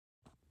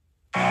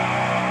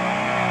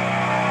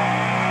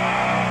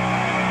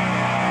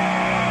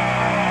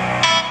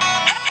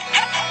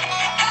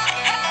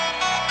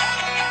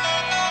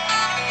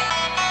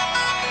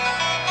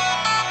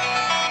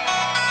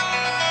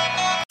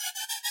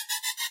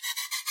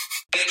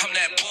I'm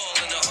that bull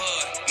in the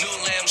hood. New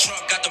lamb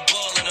trunk got the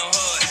bull in the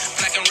hood.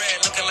 Black and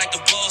red looking like the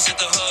bulls hit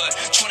the hood.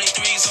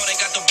 23s, oh, they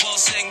got the bull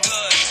sitting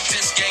good.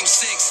 This game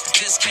 6,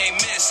 this can't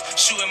miss.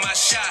 Shooting my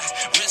shot,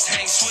 wrist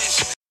hang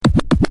swish.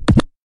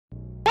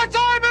 What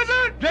time is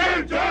it?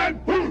 Game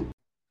time!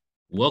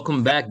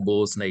 Welcome back,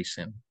 Bulls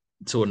Nation,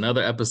 to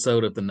another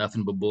episode of the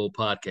Nothin But Bull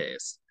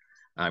podcast.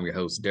 I'm your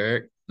host,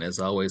 Derek. And as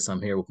always,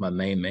 I'm here with my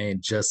main man,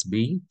 Just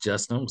B.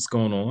 Justin, what's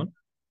going on?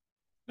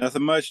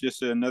 Nothing much,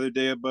 just another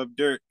day above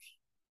dirt.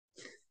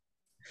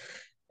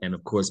 And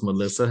of course,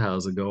 Melissa,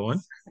 how's it going?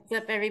 What's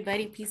up,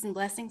 everybody? Peace and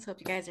blessings. Hope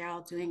you guys are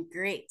all doing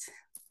great.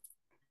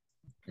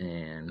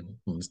 And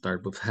we'll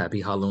start with Happy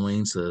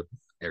Halloween to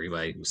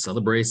everybody who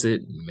celebrates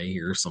it. You may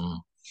hear some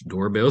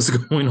doorbells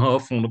going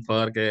off on the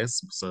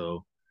podcast.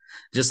 So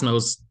just know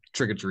it's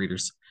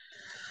trick-or-treaters.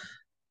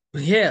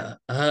 But yeah,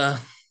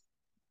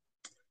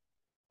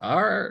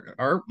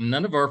 our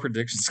none of our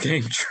predictions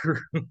came true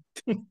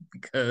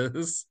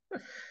because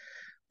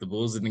the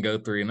Bulls didn't go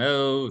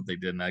 3-0. They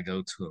did not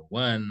go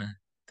 2-1.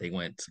 They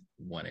went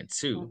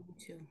 1-2.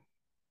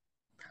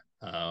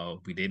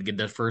 We did get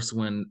that first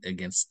win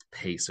against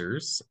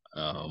Pacers.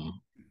 But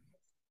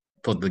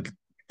the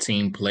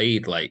team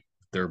played like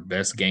their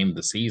best game of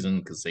the season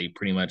because they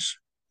pretty much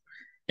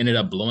ended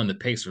up blowing the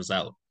Pacers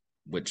out,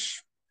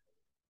 which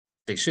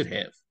they should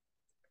have,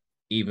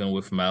 even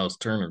with Miles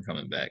Turner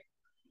coming back.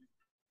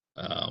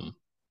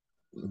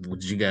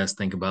 What did you guys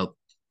think about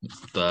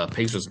the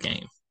Pacers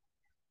game?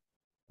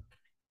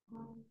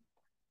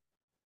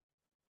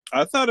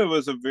 I thought it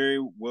was a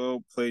very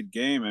well played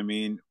game. I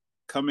mean,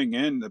 coming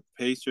in, the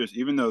Pacers,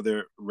 even though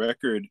their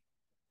record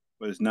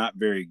was not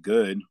very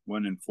good,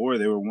 1-4,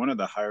 they were one of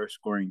the higher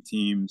scoring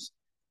teams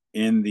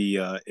in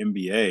the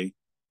NBA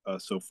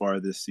so far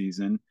this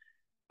season.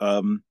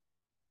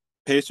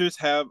 Pacers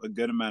have a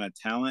good amount of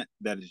talent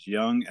that is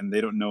young, and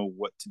they don't know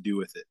what to do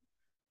with it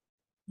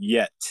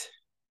yet.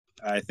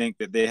 I think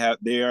that they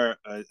are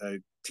a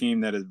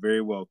team that is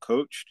very well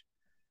coached.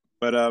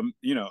 But, a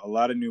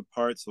lot of new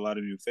parts, a lot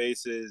of new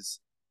faces,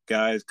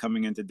 guys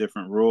coming into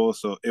different roles.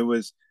 So it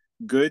was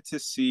good to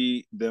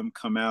see them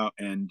come out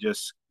and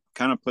just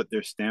kind of put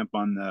their stamp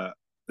on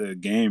the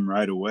game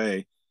right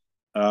away.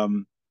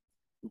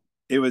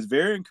 It was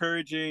very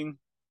encouraging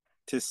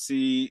to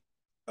see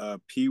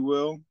P.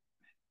 Will.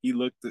 He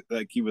looked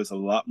like he was a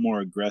lot more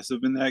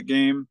aggressive in that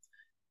game.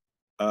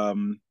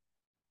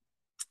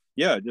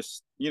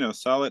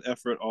 Solid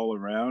effort all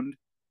around.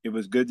 It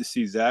was good to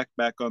see Zach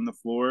back on the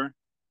floor.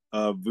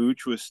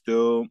 Vooch was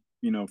still,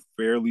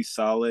 fairly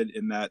solid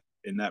in that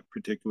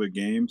particular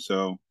game.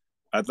 So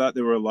I thought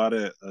there were a lot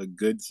of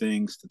good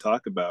things to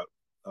talk about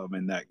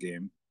in that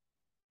game.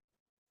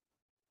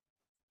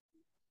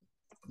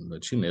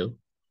 But you knew.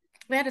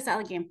 We had a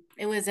solid game.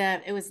 It was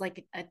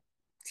like a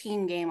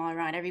team game all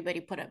around. Everybody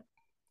put up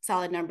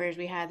solid numbers.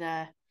 We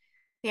had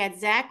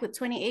Zach with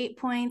 28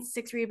 points,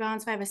 6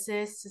 rebounds, 5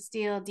 assists, a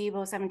steal.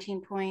 Debo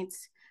 17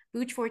 points,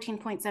 Vooch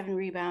 14.7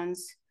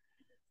 rebounds.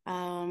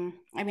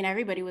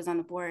 Everybody was on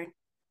the board.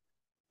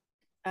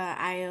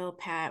 Io,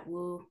 Pat,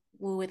 Wu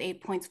with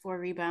 8 points, 4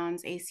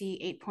 rebounds. AC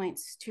 8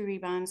 points, 2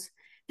 rebounds,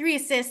 3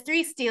 assists,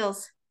 3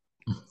 steals.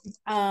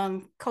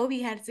 Kobe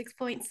had 6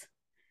 points.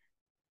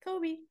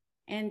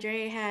 And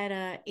Dre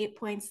had 8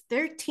 points,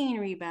 13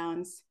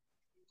 rebounds,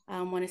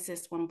 1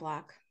 assist, 1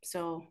 block.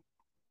 So,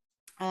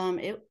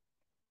 it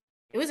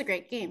was a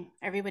great game.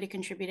 Everybody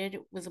contributed.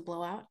 It was a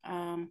blowout.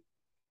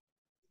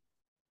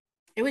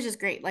 It was just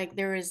great. Like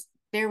there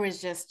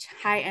was just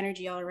high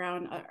energy all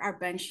around. Our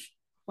bench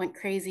went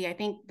crazy. I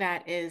think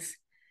that's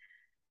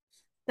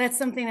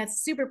something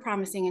that's super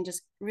promising, and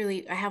just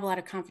really, I have a lot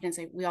of confidence.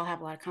 We all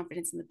have a lot of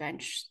confidence in the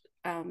bench.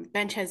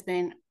 Bench has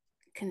been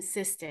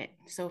consistent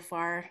so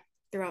far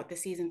throughout the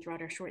season,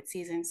 throughout our short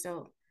season.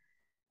 So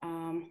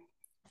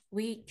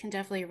we can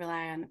definitely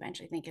rely on the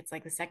bench. I think it's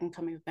like the second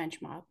coming of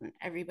bench mob, and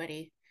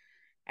everybody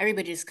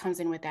just comes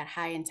in with that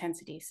high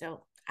intensity.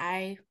 So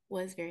I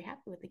was very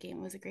happy with the game.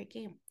 It was a great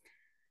game.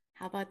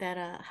 How about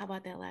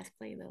that last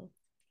play though?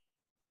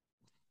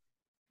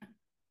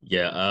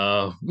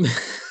 Yeah,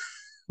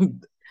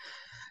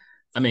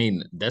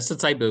 that's the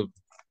type of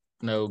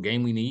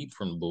game we need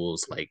from the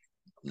Bulls, like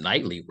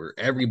nightly, where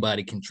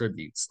everybody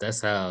contributes.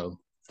 That's how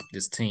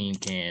this team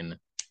can,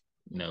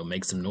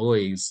 make some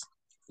noise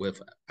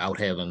without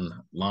having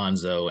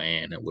Lonzo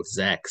and with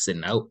Zach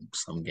sitting out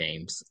some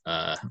games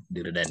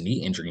due to that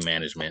knee injury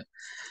management.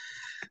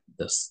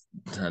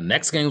 The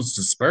next game was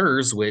the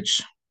Spurs,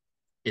 which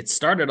it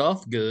started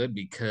off good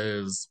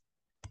because,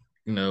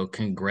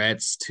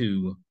 congrats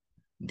to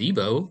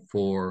Debo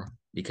for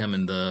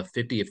becoming the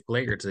 50th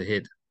player to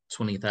hit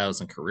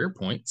 20,000 career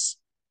points.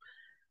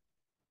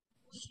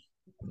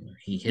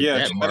 He hit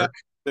that mark.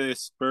 The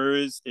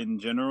Spurs in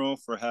general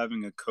for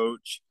having a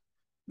coach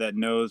that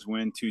knows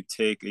when to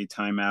take a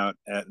timeout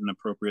at an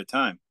appropriate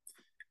time.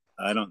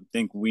 I don't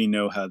think we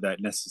know how that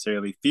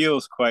necessarily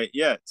feels quite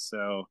yet.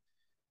 So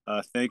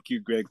thank you,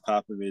 Greg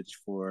Popovich,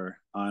 for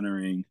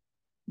honoring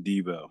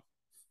Debo.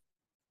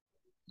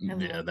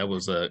 Yeah, that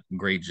was a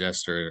great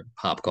gesture.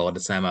 Pop called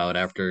the timeout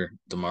after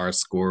DeMar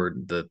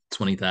scored the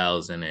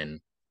 20,000 and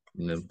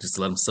just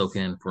let him soak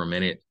in for a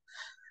minute.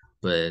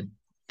 But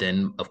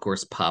then of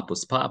course Pop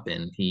was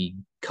popping. He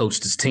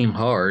coached his team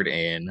hard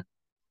and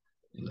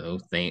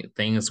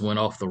things went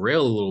off the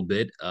rail a little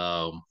bit.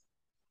 Drummond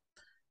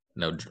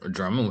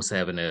was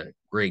having a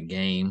great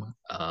game.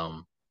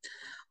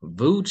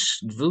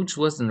 Vooch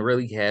wasn't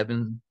really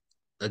having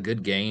a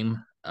good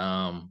game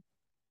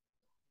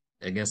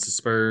against the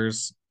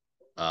Spurs.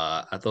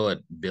 I thought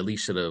Billy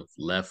should have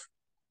left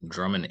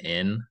Drummond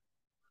in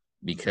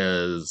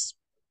because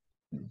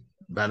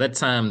by that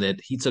time that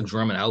he took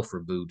Drummond out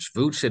for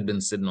Vooch had been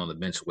sitting on the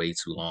bench way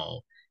too long,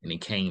 and he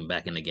came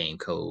back in the game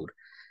cold.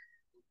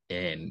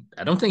 And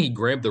I don't think he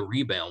grabbed the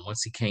rebound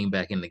once he came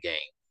back in the game.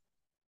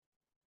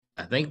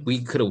 I think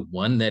we could have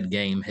won that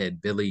game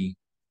had Billy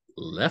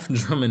left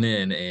Drummond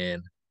in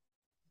and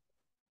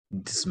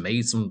just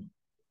made some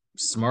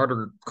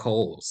smarter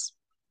calls.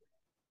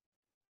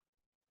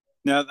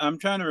 Now I'm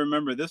trying to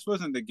remember. This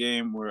wasn't the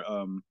game where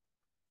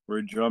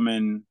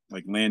Drummond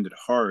like landed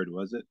hard,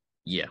 was it?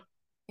 Yeah.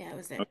 Yeah, it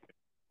was it. Okay.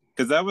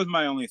 Because that was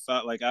my only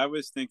thought. Like I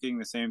was thinking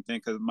the same thing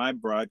because my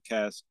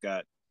broadcast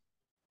got,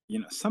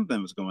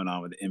 something was going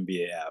on with the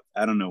NBA app.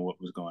 I don't know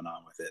what was going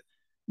on with it,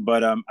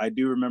 but I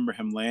do remember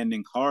him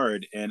landing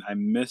hard, and I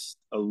missed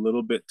a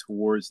little bit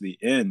towards the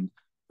end.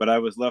 But I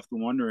was left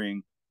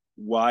wondering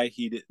why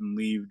he didn't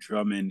leave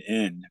Drummond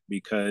in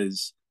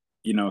because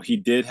he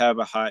did have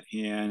a hot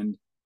hand.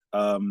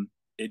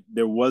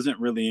 There wasn't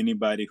really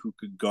anybody who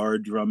could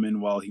guard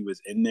Drummond while he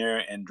was in there,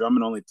 and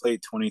Drummond only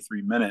played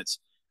 23 minutes.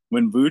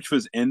 When Vooch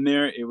was in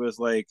there, it was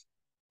like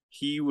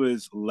he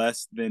was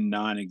less than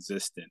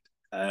non-existent.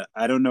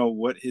 I don't know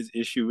what his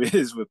issue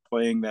is with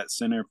playing that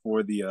center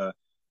for the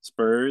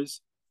Spurs,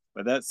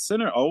 but that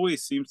center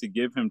always seems to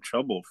give him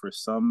trouble for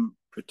some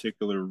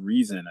particular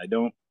reason. I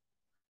don't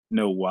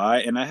know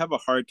why, and I have a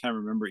hard time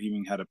remember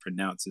even how to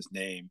pronounce his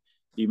name,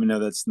 even though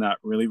that's not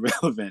really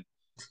relevant.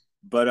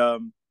 But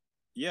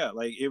yeah,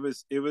 like it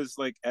was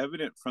like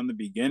evident from the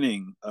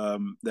beginning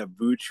that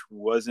Vooch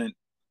wasn't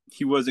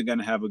going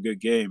to have a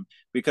good game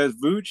because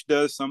Vooch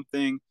does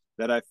something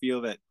that I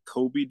feel that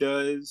Kobe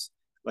does.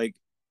 Like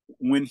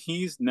when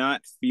he's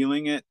not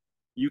feeling it,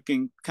 you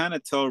can kind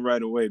of tell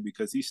right away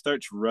because he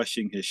starts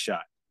rushing his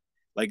shot.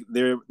 Like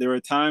there were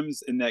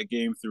times in that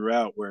game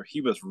throughout where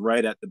he was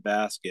right at the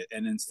basket,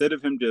 and instead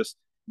of him just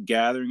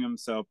gathering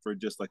himself for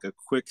just like a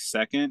quick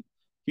second,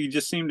 he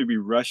just seemed to be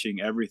rushing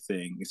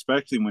everything,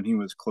 especially when he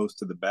was close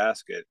to the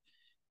basket.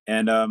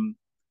 And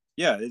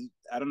yeah,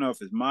 I don't know if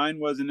his mind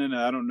wasn't in it.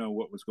 I don't know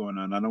what was going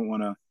on. I don't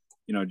want to,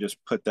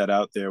 just put that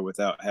out there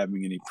without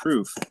having any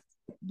proof.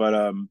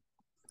 But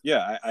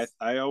yeah,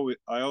 I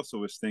also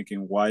was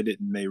thinking, why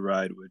didn't they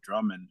ride with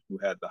Drummond, who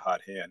had the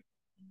hot hand?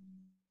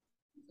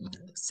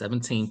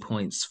 17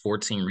 points,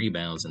 14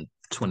 rebounds in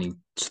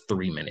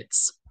 23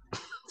 minutes.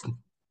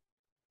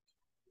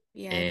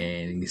 Yeah.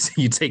 And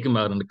you take him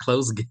out in the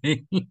close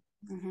game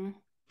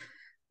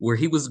where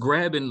he was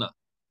grabbing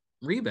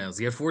rebounds.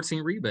 He had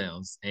 14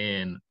 rebounds.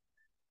 And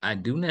I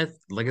do not,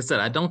 like I said,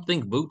 I don't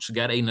think Vooch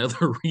got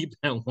another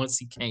rebound once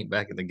he came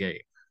back in the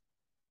game.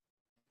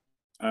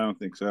 I don't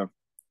think so.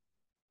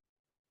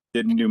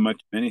 Didn't do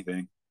much of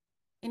anything.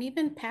 And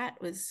even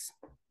Pat was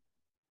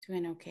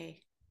doing okay.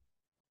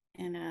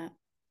 And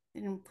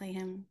didn't play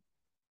him.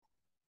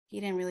 He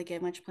didn't really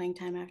get much playing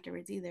time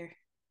afterwards either.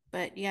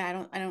 But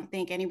yeah, I don't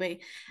think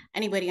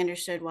anybody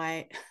understood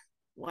why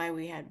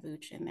we had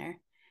Vooch in there.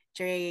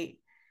 Dre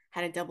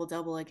had a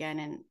double again,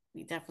 and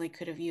we definitely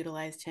could have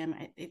utilized him.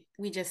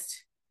 We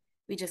just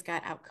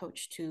got out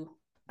coached too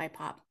by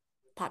Pop.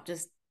 Pop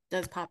just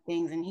does Pop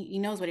things, and he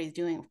knows what he's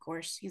doing. Of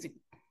course, he's a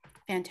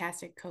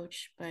fantastic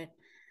coach, but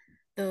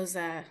those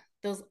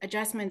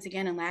adjustments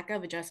again and lack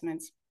of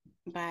adjustments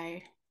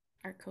by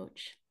our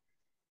coach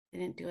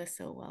didn't do us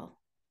so well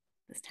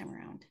this time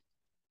around.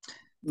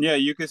 Yeah,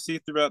 you could see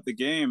throughout the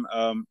game.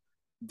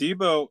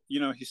 Debo,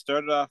 he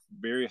started off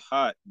very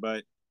hot,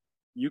 but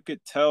you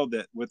could tell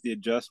that with the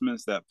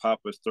adjustments that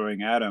Pop was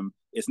throwing at him,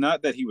 it's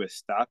not that he was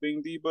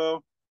stopping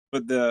Debo,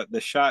 but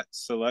the shot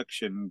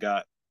selection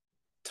got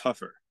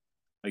tougher.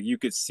 Like you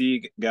could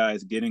see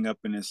guys getting up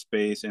in his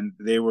space, and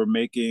they were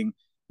making,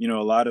 a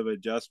lot of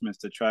adjustments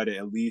to try to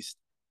at least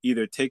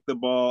either take the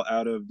ball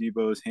out of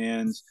Debo's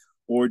hands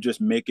or just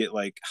make it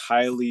like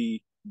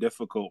highly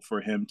difficult for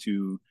him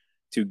to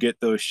get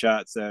those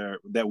shots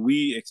that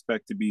we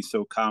expect to be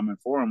so common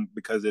for him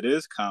because it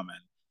is common.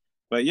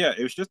 But yeah,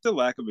 it was just a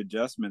lack of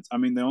adjustments. I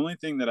mean, the only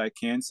thing that I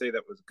can say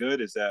that was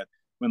good is that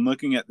when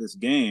looking at this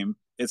game,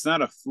 it's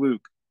not a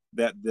fluke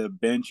that the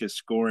bench is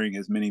scoring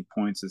as many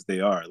points as they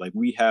are. Like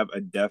we have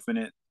a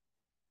definite,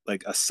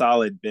 like a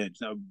solid bench,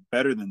 now,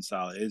 better than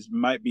solid. It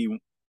might be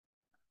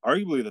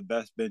arguably the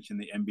best bench in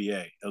the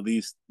NBA, at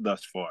least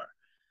thus far.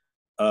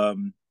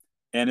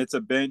 And it's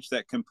a bench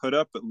that can put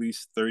up at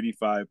least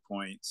 35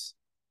 points,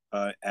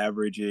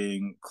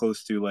 averaging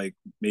close to like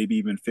maybe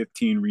even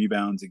 15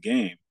 rebounds a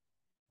game.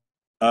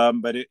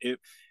 But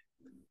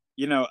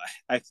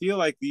I feel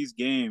like these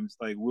games,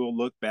 like we'll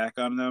look back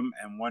on them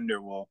and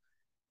wonder, well,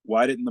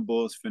 why didn't the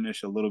Bulls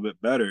finish a little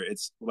bit better?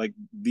 It's like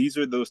these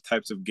are those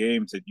types of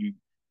games that you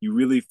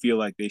really feel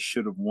like they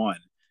should have won.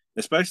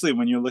 Especially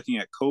when you're looking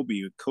at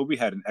Kobe. Kobe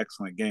had an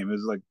excellent game. It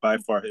was like by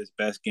far his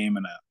best game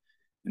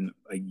in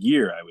a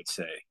year, I would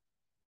say.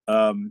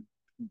 Um,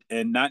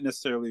 and not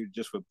necessarily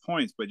just with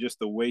points, but just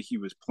the way he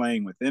was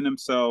playing within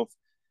himself.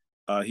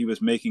 He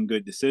was making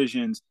good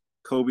decisions.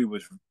 Kobe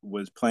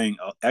was playing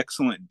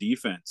excellent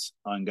defense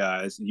on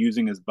guys,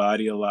 using his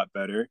body a lot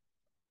better.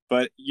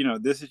 But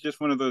this is just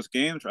one of those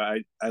games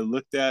where I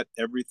looked at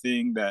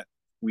everything that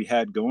we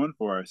had going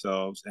for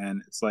ourselves,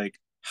 and it's like,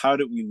 how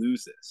did we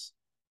lose this?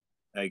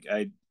 Like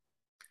the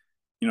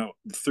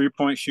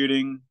 3-point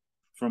shooting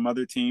from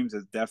other teams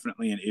is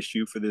definitely an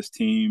issue for this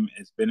team.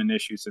 It's been an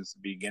issue since the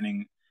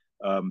beginning,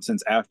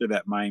 since after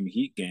that Miami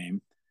Heat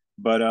game.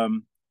 But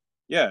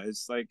yeah,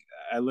 it's like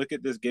I look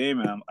at this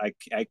game and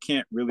I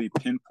can't really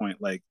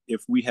pinpoint like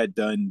if we had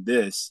done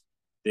this,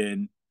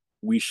 then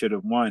we should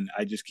have won.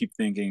 I just keep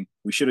thinking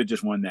we should have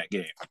just won that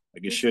game.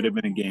 Like it should have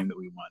been a game that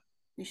we won.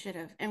 We should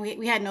have, and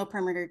we had no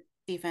perimeter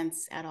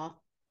defense at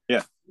all.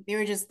 Yeah, they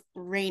were just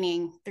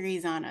raining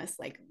threes on us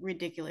like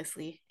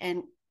ridiculously,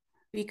 and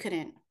we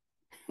couldn't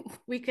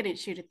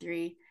shoot a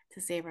three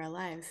to save our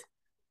lives.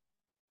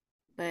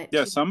 But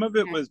yeah, some of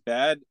it was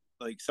bad.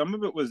 Like some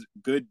of it was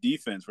good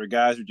defense where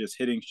guys were just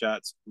hitting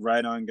shots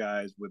right on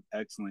guys with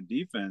excellent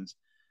defense.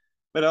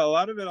 But a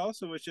lot of it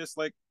also was just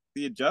like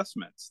the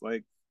adjustments.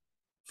 Like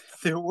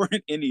there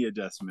weren't any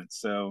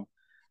adjustments. So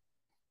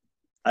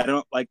I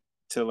don't like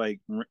to like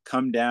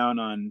come down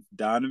on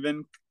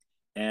Donovan.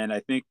 And I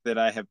think that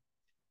I have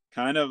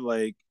kind of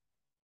like,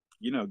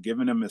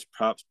 given him his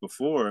props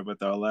before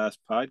with our last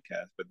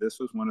podcast. But this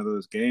was one of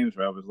those games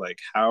where I was like,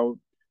 how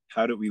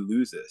did we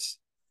lose this?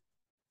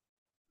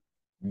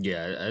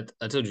 Yeah,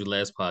 I told you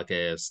last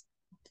podcast,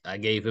 I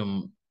gave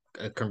him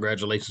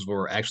congratulations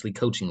for actually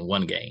coaching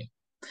one game.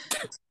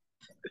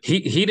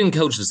 He didn't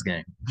coach this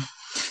game.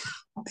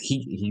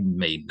 He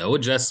made no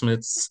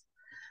adjustments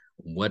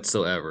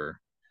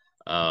whatsoever.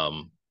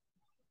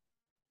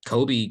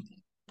 Kobe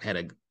had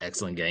an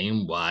excellent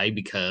game. Why?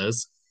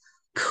 Because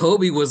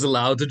Kobe was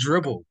allowed to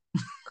dribble.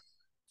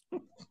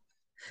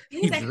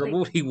 He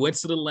dribbled. He went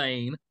to the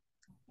lane.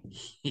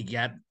 He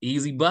got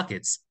easy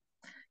buckets.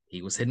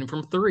 He was hitting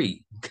from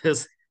three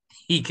because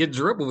he could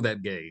dribble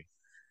that game.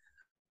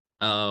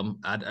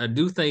 I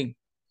do think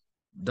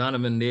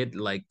Donovan did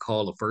like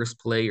call the first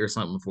play or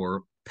something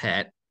for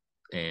Pat,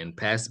 and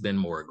Pat's been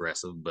more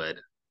aggressive, but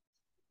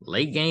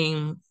late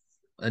game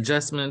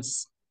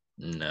adjustments,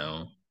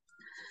 no.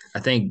 I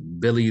think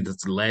Billy, the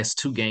last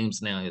two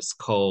games now, has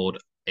called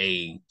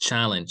a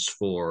challenge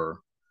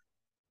for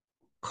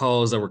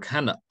calls that were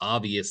kind of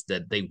obvious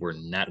that they were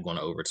not going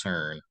to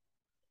overturn.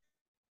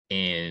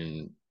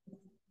 And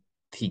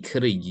he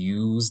could have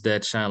used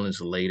that challenge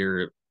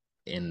later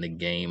in the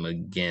game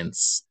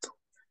against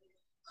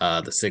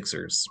the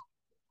Sixers,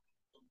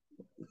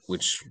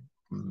 which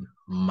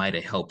might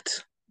have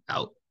helped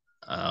out.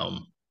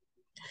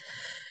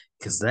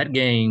 Because that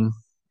game,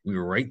 we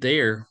were right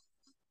there.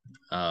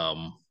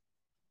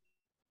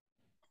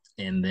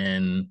 And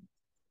then,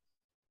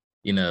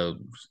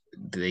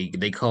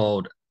 they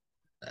called,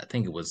 I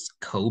think it was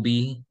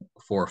Kobe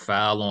for a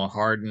foul on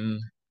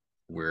Harden,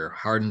 where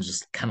Harden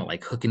just kind of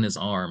like hooking his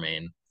arm,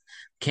 and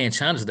can't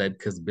challenge that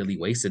because Billy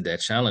wasted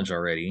that challenge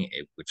already,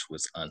 which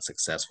was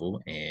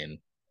unsuccessful. And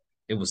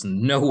it was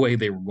no way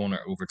they were going to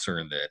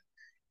overturn that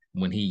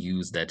when he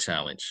used that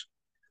challenge.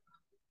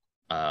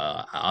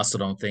 I also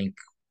don't think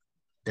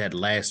that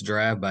last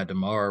drive by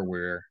DeMar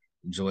where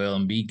Joel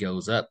Embiid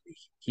goes up,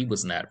 he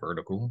was not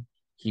vertical.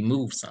 He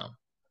moved some.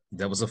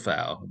 That was a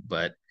foul.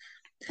 But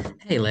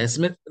hey, last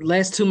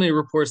 2 minute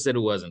reports said it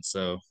wasn't.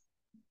 So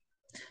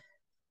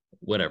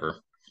whatever.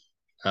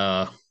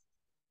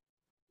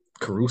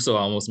 Caruso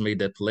almost made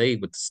that play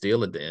with the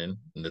steal at the end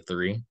in the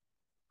three.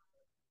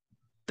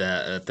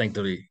 That I think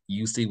the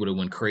UC would have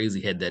went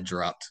crazy had that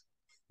dropped.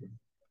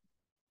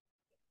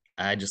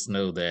 I just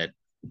know that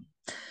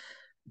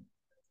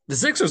the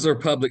Sixers are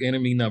public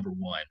enemy number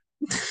one.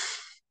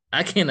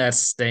 I cannot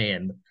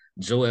stand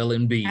Joel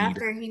Embiid.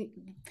 After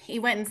he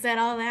went and said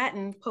all that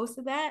and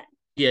posted that?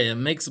 Yeah, it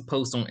makes a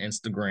post on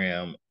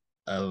Instagram,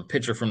 a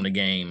picture from the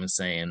game and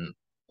saying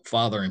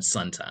father and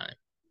son time.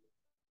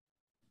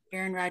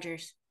 Aaron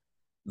Rodgers.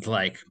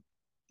 Like,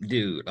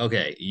 dude,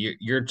 okay,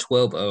 you're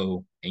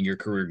 12-0 in your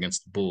career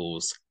against the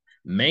Bulls,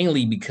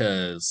 mainly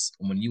because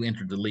when you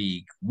entered the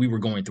league, we were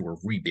going through a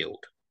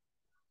rebuild.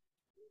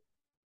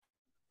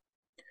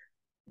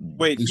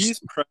 Wait,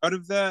 he's proud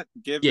of that?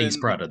 Yeah, he's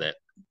proud of that.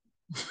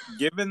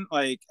 Given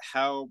like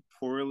how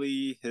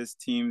poorly his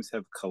teams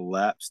have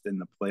collapsed in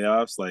the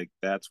playoffs, like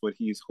that's what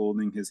he's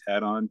holding his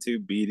hat on to,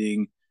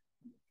 beating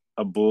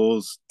a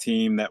Bulls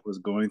team that was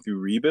going through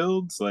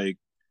rebuilds. Like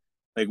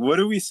what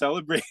are we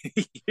celebrating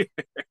here?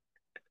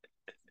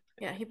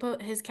 Yeah,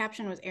 his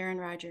caption was Aaron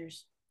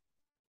Rodgers.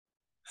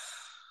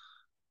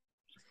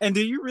 And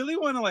do you really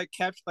want to like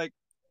capture like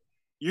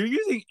You're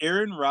using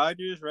Aaron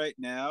Rodgers right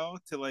now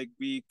to like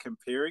be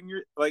comparing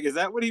your like is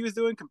that what he was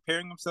doing?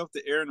 Comparing himself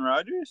to Aaron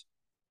Rodgers?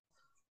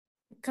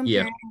 Yeah,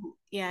 Comparing,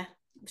 yeah,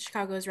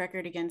 Chicago's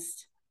record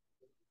against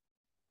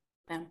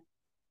them.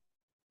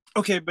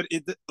 Okay, but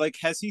it like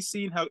has he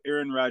seen how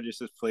Aaron Rodgers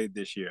has played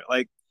this year?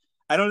 Like,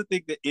 I don't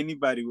think that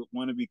anybody would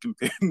want to be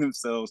comparing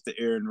themselves to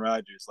Aaron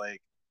Rodgers.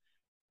 Like,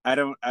 I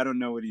don't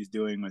know what he's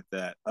doing with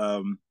that.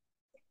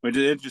 Which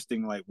is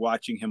interesting, like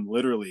watching him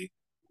literally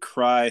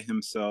cry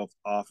himself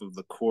off of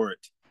the court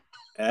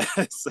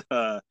as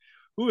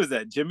who was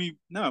that? Jimmy?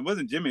 No, it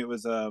wasn't Jimmy. It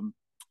was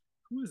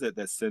who was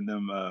that sent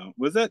them?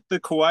 Was that the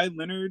Kawhi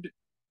Leonard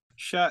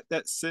shot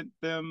that sent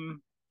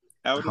them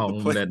out of the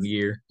home play? that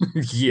year.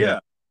 Yeah, Yeah.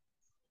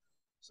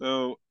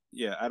 So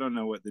yeah, I don't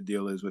know what the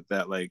deal is with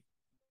that. Like,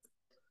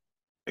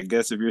 I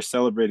guess if you're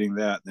celebrating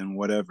that, then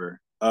whatever.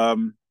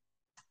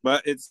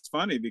 But it's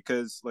funny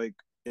because like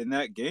in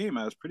that game,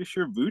 I was pretty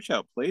sure Vooch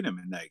outplayed him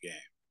in that game,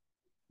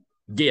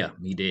 yeah,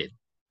 he did.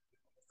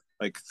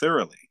 like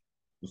thoroughly.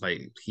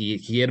 Like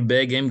he had a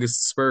bad game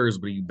against the Spurs,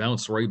 but he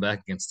bounced right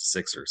back against the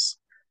Sixers.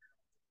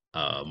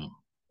 Um,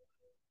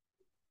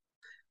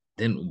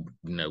 then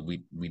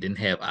we didn't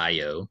have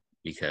Io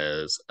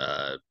because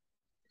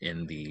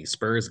in the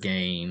Spurs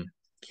game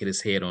hit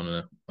his head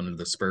on one of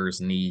the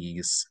Spurs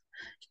knees.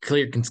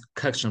 Cleared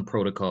concussion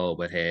protocol,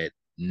 but had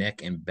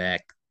neck and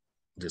back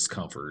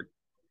discomfort.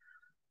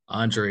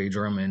 Andre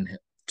Drummond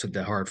took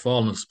that hard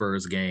fall in the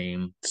Spurs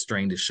game,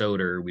 strained his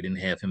shoulder. We didn't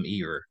have him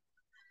either.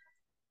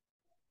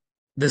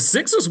 The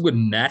Sixers would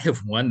not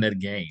have won that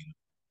game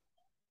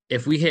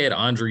if we had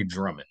Andre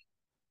Drummond.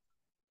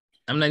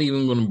 I'm not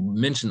even going to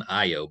mention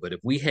Io, but if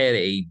we had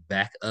a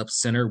backup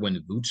center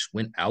when Vooch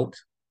went out,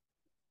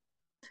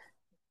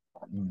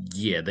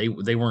 yeah, they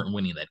weren't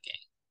winning that game.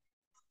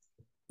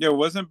 Yeah,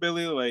 wasn't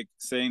Billy like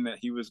saying that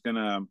he was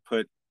gonna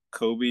put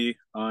Kobe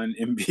on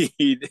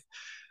Embiid,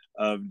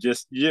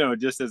 just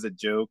just as a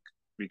joke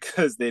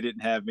because they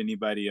didn't have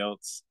anybody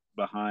else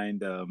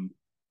behind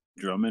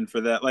Drummond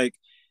for that. Like,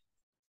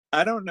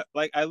 I don't know.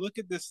 Like, I look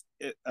at this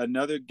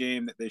another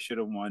game that they should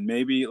have won.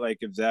 Maybe like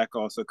if Zach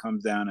also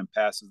comes down and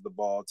passes the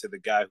ball to the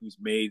guy who's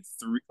made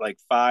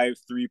five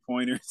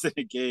 3-pointers in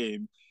a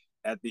game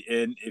at the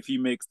end. If he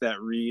makes that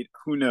read,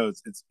 who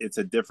knows? It's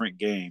a different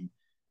game.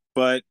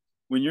 But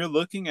when you're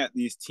looking at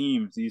these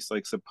teams, these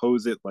like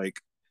supposed like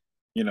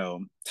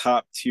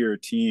top tier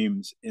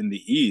teams in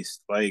the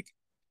East, like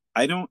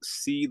I don't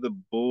see the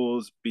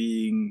Bulls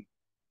being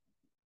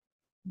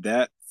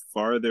that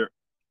farther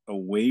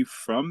away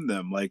from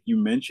them. Like you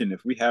mentioned,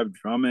 if we have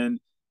Drummond,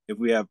 if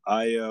we have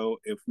Io,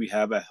 if we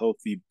have a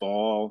healthy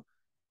ball,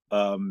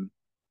 um,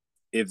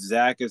 if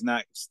Zach is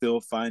not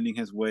still finding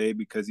his way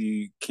because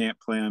he can't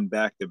play on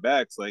back to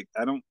backs, like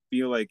I don't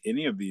feel like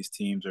any of these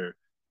teams are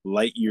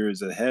light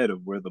years ahead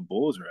of where the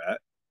Bulls are at.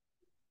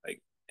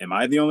 Like, am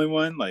I the only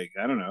one? Like,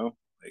 I don't know.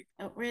 Like,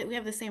 Oh, we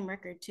have the same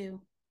record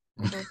too.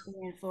 We're both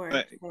 3-4.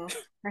 but, So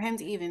for him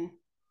to even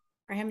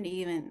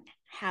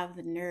have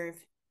the nerve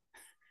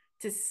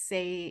to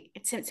say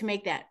to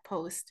make that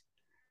post,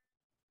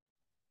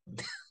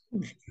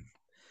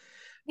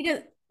 he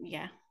does.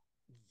 Yeah.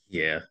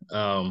 Yeah.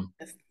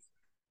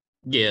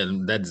 Yeah,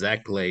 that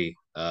Zach play,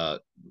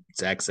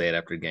 Zach said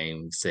after the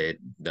game, he said,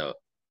 no,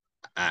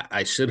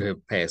 I should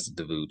have passed it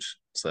to Vooch.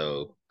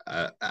 So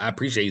I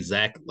appreciate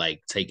Zach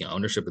like taking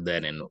ownership of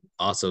that, and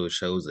also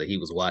shows that he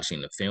was watching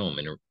the film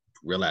and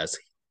realized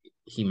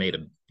he made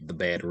the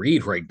bad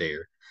read right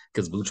there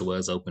because Vooch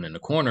was open in the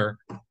corner.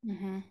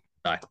 Mm-hmm.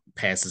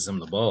 Passes him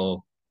the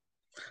ball.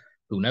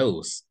 Who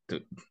knows?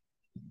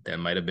 That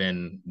might have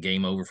been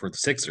game over for the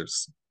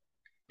Sixers.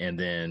 And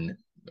then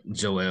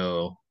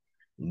Joel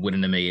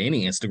wouldn't have made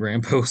any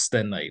Instagram posts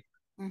that night.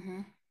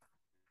 Mm-hmm.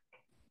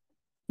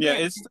 yeah,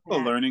 it's still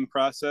a learning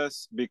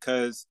process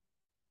because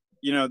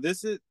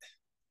this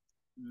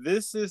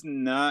is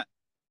not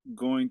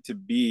going to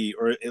be,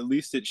 or at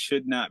least it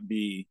should not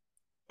be,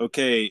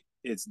 okay,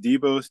 it's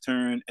Debo's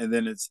turn and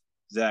then it's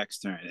Zach's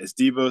turn. It's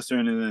Debo's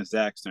turn and then it's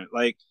Zach's turn.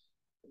 Like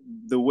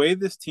the way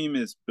this team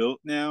is built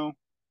now,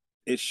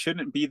 it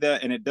shouldn't be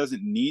that, and it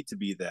doesn't need to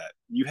be that.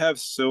 You have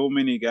so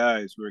many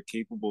guys who are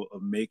capable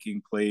of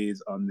making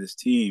plays on this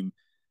team,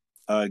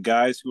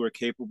 guys who are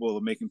capable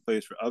of making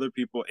plays for other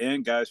people,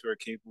 and guys who are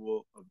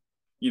capable of,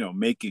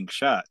 making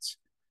shots.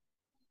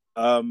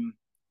 Um,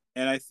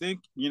 and I think,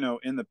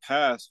 in the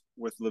past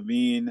with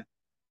Levine,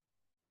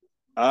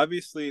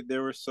 obviously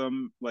there were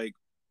some like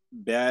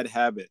bad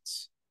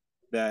habits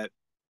that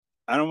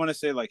I don't want to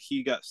say like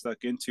he got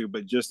stuck into,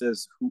 but just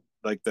as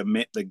like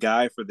the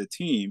guy for the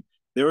team,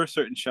 there were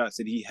certain shots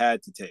that he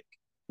had to take,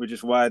 which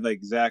is why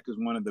like Zach is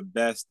one of the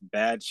best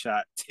bad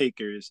shot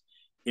takers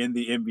in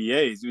the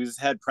NBA. He's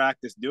had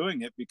practice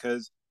doing it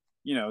because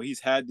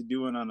he's had to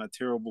do it on a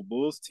terrible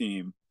Bulls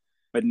team.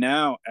 But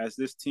now, as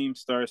this team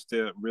starts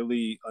to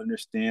really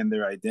understand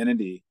their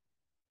identity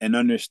and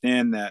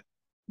understand that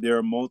there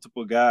are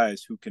multiple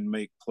guys who can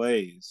make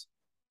plays,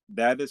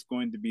 that is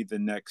going to be the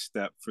next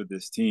step for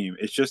this team.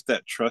 It's just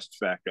that trust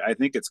factor. I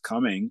think it's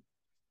coming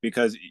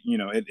because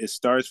it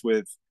starts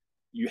with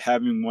you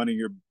having one of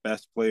your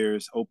best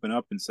players open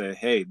up and say,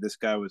 hey, this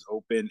guy was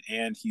open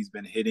and he's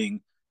been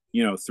hitting,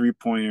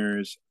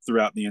 3-pointers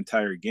throughout the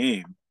entire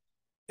game.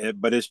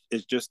 But it's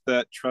just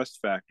that trust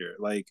factor.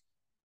 Like,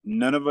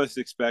 none of us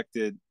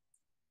expected.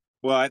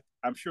 Well,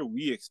 I'm sure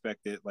we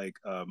expected like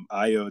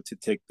Io to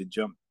take the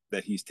jump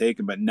that he's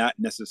taken, but not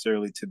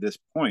necessarily to this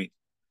point.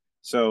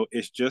 So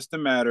it's just a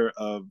matter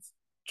of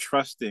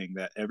trusting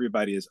that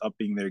everybody is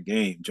upping their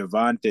game.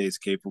 Javante is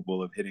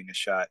capable of hitting a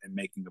shot and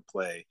making a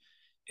play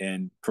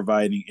and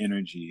providing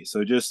energy.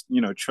 So just,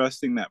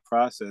 trusting that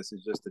process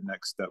is just the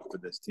next step for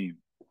this team.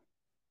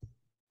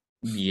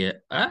 Yeah,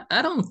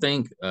 I don't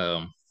think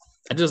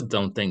I just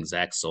don't think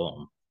Zach saw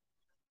him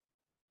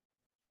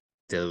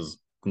because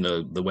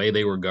the way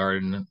they were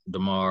guarding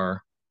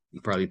DeMar, he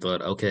probably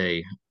thought,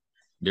 okay,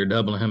 they're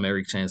doubling him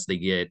every chance they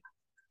get.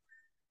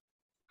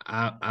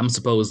 I'm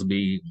supposed to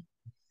be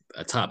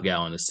a top guy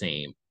on this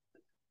team.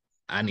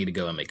 I need to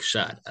go and make a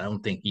shot. I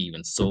don't think he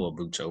even saw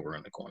Booch over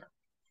in the corner.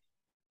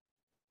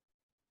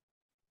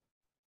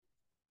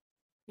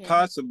 Yeah.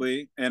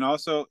 Possibly. And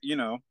also,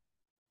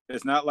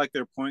 it's not like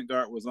their point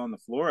guard was on the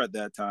floor at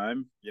that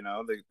time.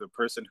 The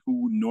person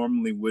who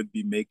normally would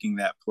be making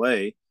that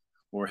play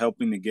or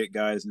helping to get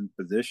guys in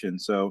position.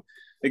 So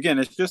again,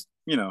 it's just,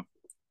 I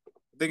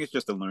think it's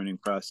just a learning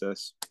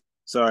process.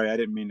 Sorry, I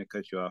didn't mean to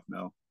cut you off,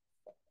 Mel.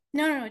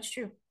 No, it's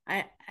true.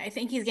 I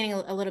think he's getting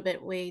a little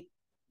bit way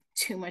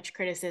too much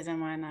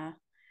criticism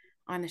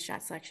on the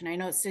shot selection. I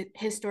know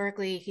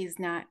historically he's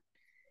not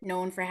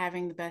known for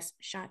having the best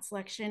shot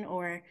selection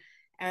or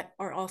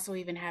also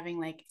even having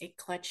like a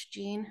clutch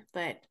gene,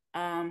 but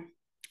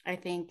I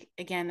think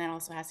again that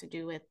also has to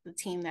do with the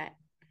team that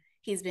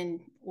he's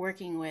been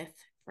working with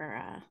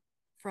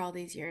for all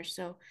these years.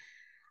 So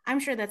I'm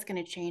sure that's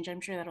going to change.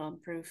 I'm sure that'll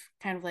improve.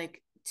 Kind of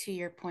like to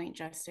your point,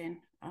 Justin,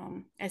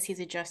 as he's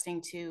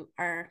adjusting to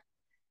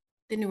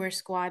the newer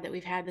squad that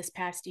we've had this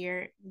past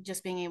year,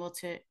 just being able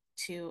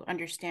to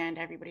understand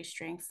everybody's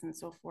strengths and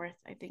so forth.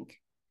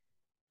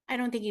 I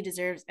don't think he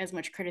deserves as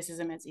much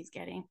criticism as he's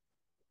getting.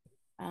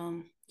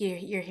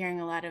 You're hearing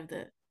a lot of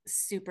the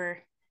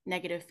super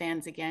negative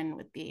fans again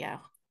with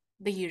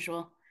the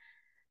usual,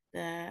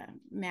 the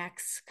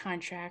max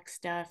contract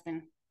stuff,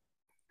 and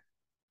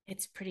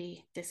it's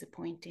pretty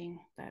disappointing.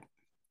 But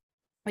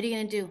what are you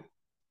gonna do?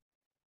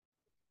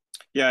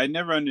 Yeah, I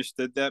never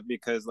understood that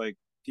because like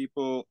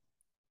people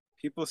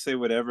say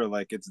whatever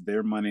like it's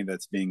their money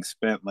that's being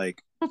spent.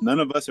 Like none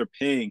of us are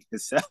paying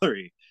his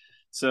salary.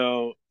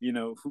 So,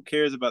 who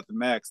cares about the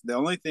max? The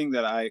only thing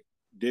that I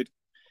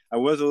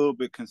was a little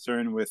bit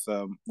concerned with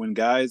when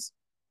guys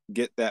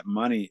get that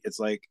money, it's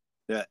like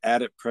the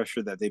added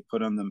pressure that they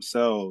put on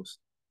themselves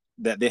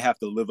that they have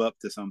to live up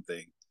to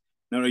something.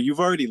 No, you've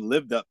already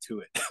lived up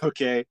to it.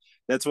 Okay.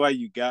 That's why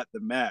you got the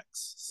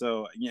max.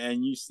 So,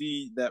 and you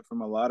see that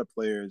from a lot of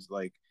players,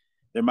 like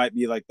there might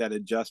be like that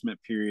adjustment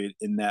period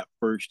in that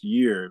first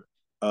year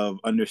of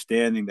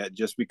understanding that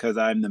just because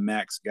I'm the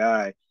max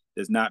guy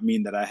does not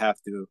mean that I have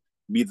to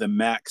be the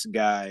max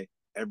guy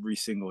every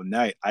single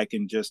night. I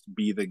can just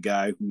be the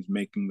guy who's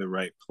making the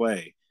right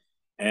play.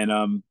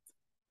 And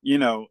you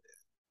know,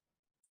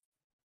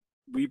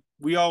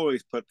 we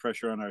always put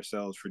pressure on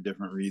ourselves for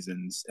different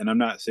reasons. And I'm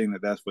not saying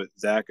that that's what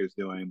Zach is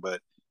doing,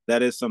 but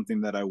that is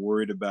something that I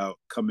worried about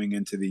coming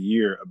into the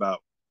year about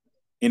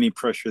any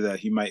pressure that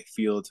he might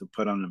feel to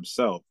put on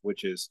himself,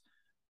 which is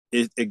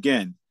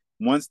again,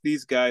 once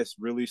these guys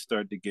really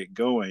start to get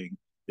going,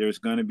 there's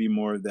going to be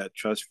more of that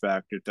trust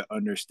factor to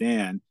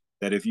understand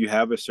that if you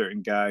have a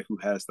certain guy who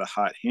has the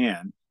hot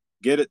hand,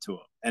 get it to him.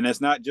 And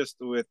it's not just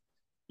with,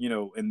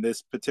 in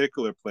this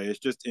particular play, it's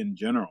just in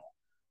general.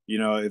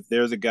 If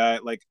there's a guy,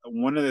 like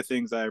one of the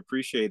things I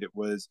appreciated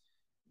was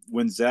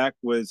when Zach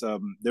was,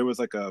 there was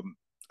like a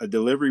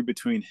delivery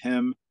between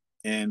him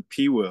and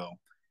P. Will,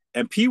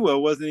 and P.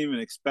 Will wasn't even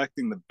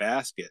expecting the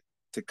basket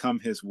to come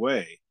his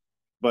way,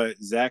 but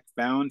Zach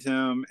found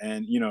him,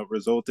 and it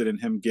resulted in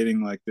him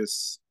getting like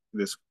this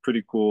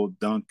pretty cool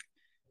dunk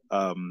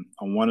on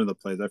one of the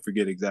plays. I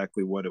forget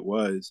exactly what it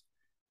was,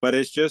 but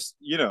it's just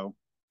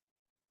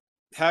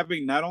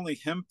having not only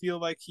him feel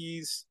like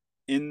he's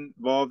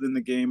involved in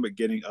the game, but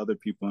getting other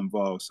people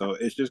involved. So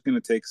it's just going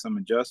to take some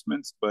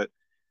adjustments, but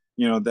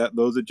that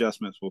those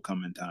adjustments will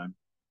come in time.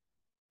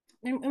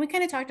 And we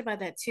kind of talked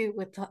about that too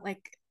with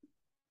like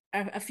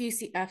a few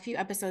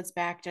episodes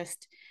back,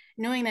 just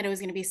knowing that it was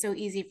going to be so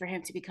easy for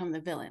him to become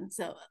the villain.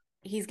 So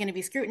he's going to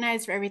be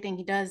scrutinized for everything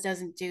he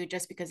doesn't do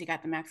just because he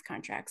got the max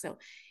contract. So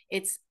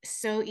it's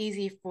so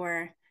easy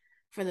for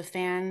the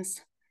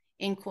fans,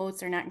 in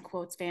quotes or not in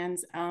quotes,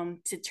 fans,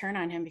 to turn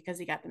on him because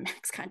he got the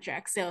max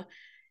contract. So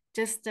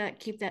just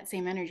keep that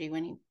same energy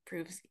when he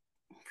proves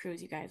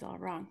you guys all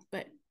wrong.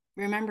 But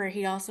remember,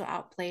 he's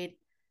outplayed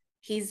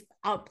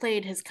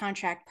his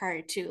contract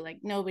prior to. Like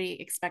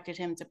nobody expected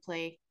him to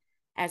play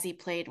as he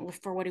played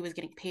for what he was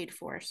getting paid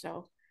for.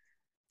 So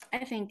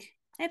I think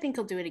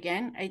he'll do it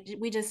again.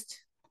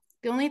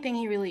 The only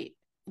thing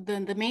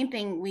the main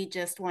thing we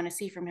just want to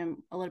see from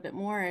him a little bit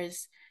more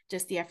is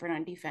just the effort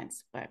on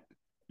defense. But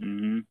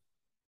mm-hmm.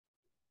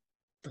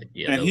 But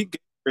yeah, And though. he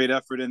gave great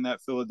effort in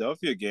that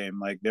Philadelphia game.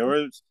 Like there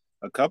was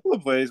a couple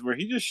of plays where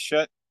he just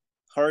shut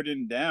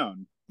Harden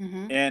down,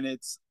 Mm-hmm. and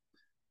it's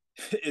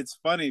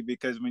funny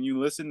because when you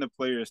listen to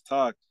players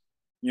talk,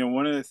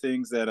 one of the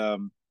things that I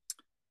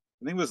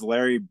think it was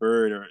Larry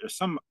Bird or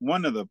some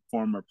one of the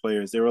former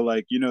players, they were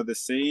like, the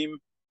same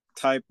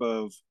type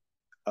of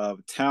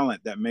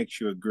talent that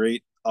makes you a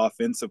great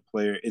offensive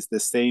player is the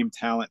same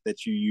talent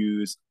that you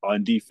use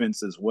on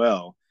defense as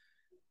well.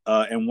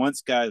 And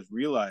once guys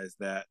realize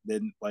that,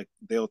 then like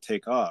they'll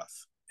take off.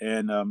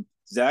 And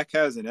Zach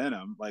has it in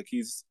him. Like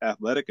he's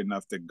athletic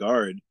enough to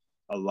guard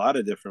a lot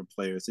of different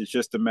players. It's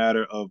just a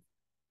matter of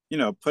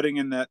putting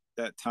in that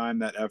time,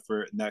 that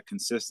effort, and that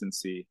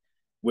consistency,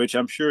 which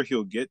I'm sure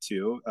he'll get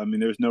to. I mean,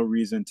 there's no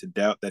reason to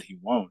doubt that he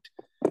won't.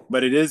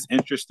 But it is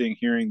interesting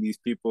hearing these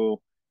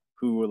people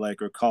who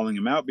are calling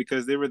him out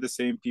because they were the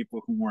same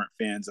people who weren't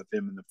fans of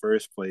him in the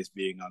first place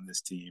being on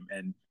this team,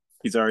 and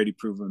he's already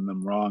proven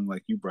them wrong,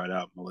 like you brought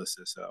out,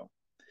 Melissa. So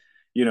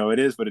it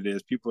is what it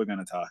is. People are going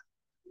to talk.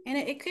 And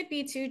it could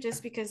be too,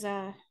 just because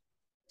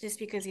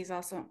he's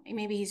also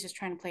maybe he's just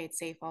trying to play it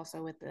safe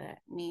also with the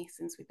knee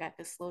since we've got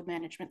this load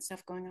management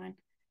stuff going on.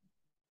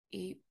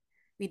 He,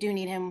 we do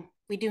need him.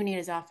 We do need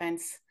his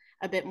offense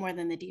a bit more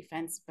than the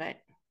defense, but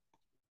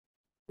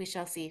we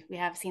shall see. We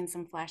have seen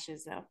some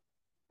flashes though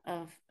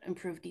of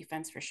improved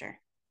defense for sure.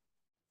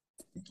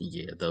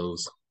 Yeah,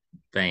 those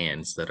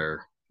fans that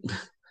are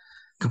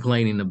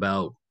complaining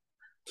about,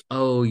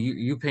 oh,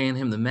 you paying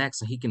him the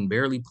max and he can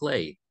barely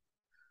play.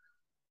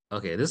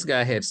 Okay, this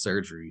guy had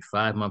surgery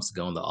 5 months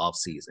ago in the off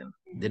season.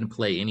 Didn't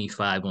play any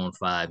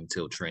 5-on-5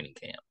 until training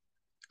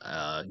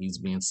camp. He's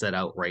being set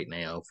out right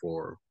now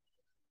for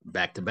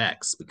back to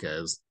backs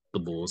because the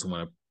Bulls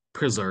want to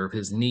preserve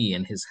his knee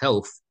and his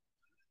health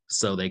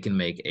so they can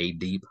make a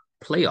deep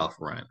playoff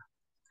run.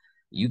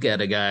 You got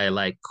a guy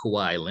like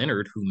Kawhi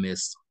Leonard who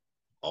missed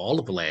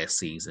all of last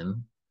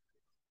season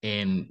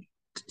and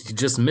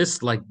just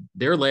missed like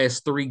their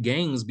last 3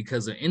 games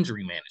because of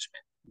injury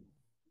management.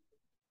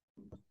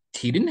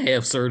 He didn't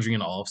have surgery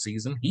in the off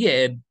season. He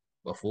had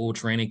a full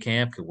training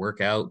camp, could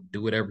work out,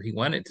 do whatever he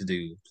wanted to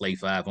do, play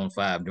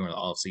 5-on-5 during the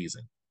off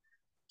season.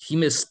 He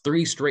missed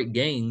 3 straight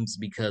games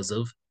because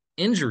of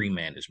injury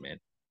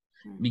management,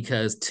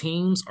 because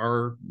teams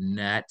are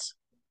not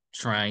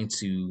trying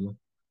to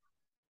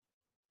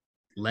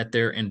let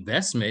their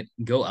investment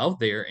go out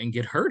there and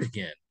get hurt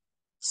again.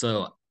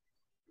 So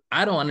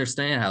I don't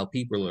understand how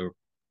people are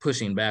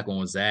pushing back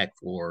on Zach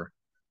for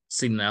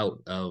sitting out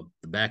of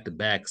the back to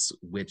backs,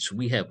 which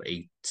we have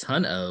a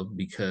ton of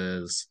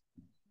because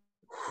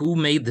who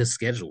made this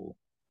schedule?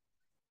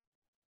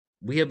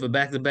 We have a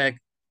back to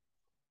back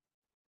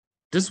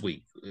this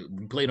week.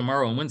 We play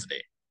tomorrow on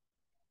Wednesday.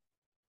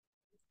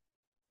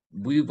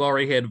 We've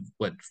already had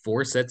what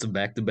 4 sets of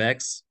back to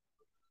backs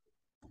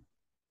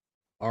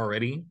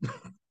already.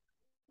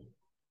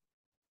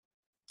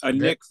 A That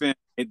Knick fan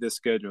made this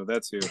schedule.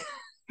 That's who.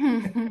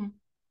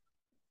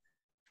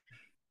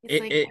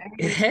 It's it, like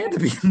it had to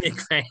be Nick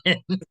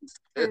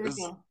fans.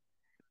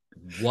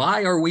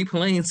 Why are we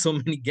playing so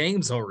many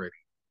games already?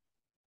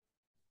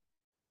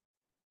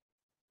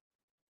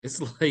 It's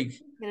like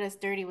get us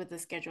dirty with the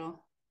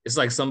schedule. it's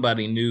like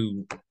somebody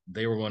knew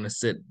they were going to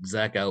sit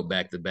Zach out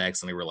back to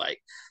backs, and they were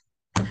like,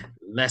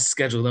 "Let's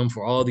schedule them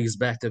for all these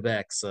back to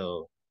backs,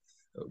 so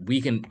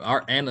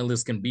our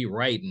analysts can be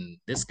right, and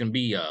this can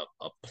be a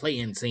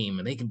playing team,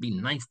 and they can be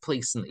ninth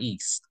place in the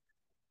East."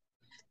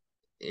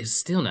 It's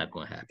still not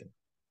going to happen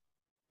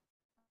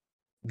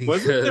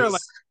Wasn't there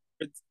like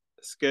because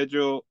a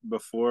schedule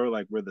before,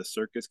 like where the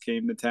circus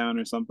came to town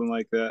or something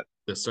like that?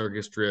 the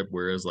circus trip,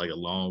 where it's like a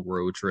long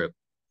road trip.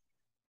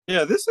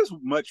 Yeah, this is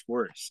much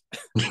worse.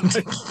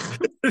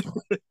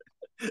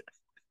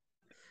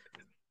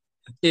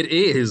 It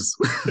is.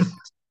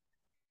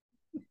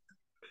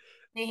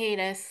 They hate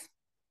us.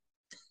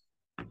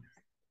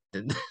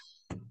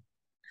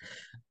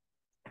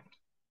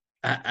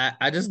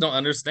 I just don't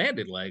understand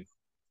it. Like,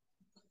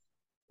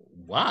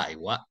 why?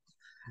 Why?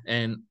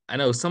 And I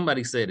know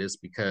somebody said it's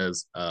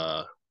because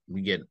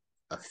we get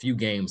a few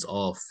games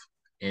off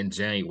in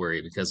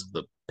January because of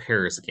the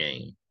Paris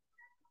game.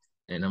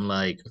 And I'm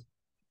like,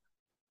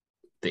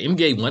 the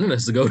NBA wanted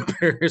us to go to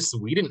Paris.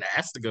 We didn't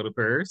ask to go to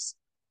Paris.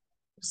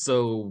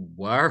 So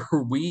why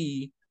are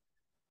we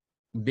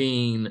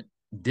being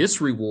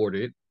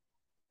disrewarded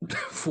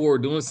for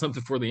doing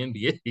something for the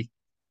NBA?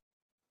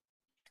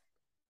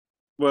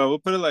 Well, we'll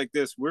put it like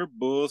this: we're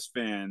Bulls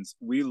fans.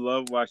 We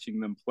love watching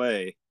them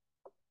play,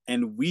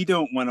 and we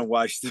don't want to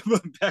watch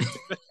them back to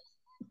back.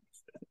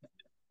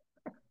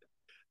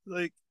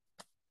 Like,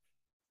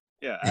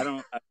 yeah, I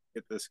don't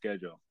get the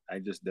schedule. I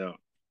just don't.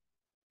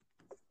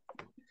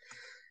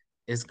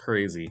 It's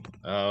crazy.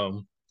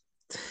 I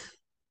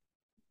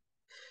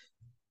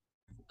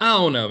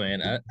don't know,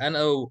 man. I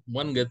know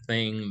one good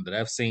thing that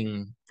I've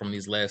seen from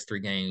these last 3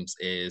 games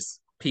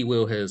is P.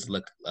 Will has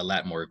looked a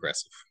lot more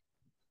aggressive.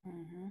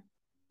 Mm-hmm.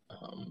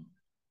 Um,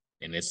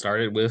 and it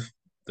started with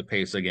the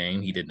Pacer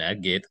game. He did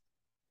not get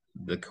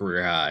the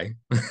career high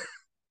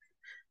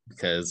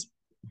because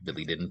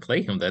Billy didn't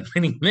play him that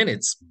many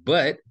minutes,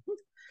 but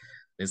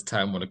this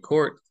time on the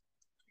court,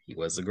 he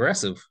was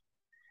aggressive.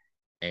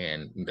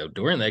 And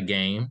during that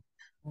game,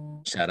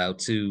 shout out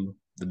to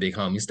the big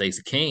homie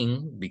Stacey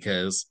King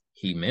because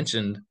he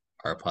mentioned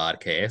our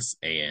podcast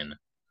and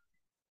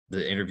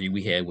the interview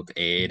we had with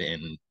Ed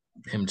and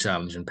him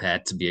challenging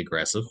Pat to be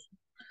aggressive.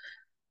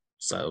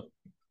 So,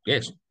 yeah,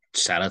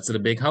 shout out to the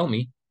big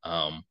homie.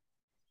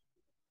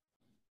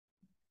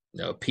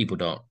 People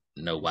don't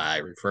know why I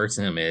refer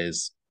to him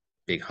as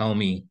big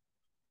homie.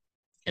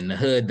 In the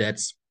hood,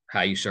 that's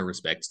how you show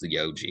respect to the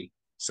OG.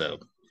 So,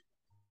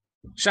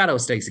 shout out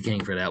Stacey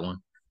King for that one.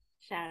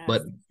 Shout out.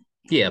 But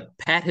yeah,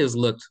 Pat has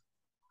looked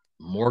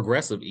more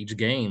aggressive each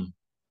game,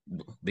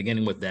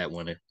 beginning with that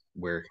one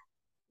where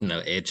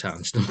Ed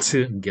challenged him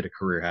to get a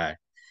career high.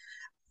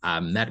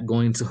 I'm not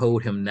going to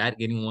hold him not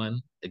getting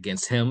one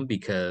against him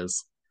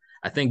because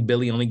I think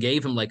Billy only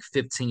gave him like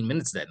 15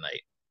 minutes that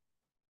night,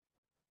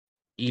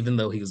 even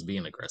though he was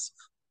being aggressive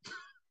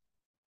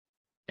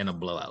in a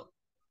blowout.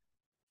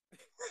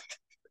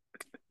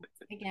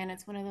 Again,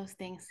 it's one of those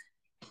things.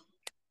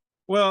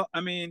 Well,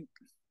 I mean,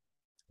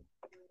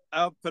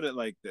 I'll put it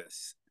like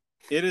this.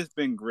 It has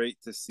been great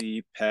to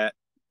see Pat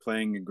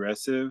playing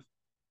aggressive.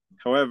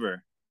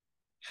 However,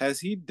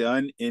 has he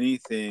done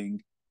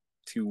anything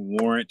to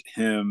warrant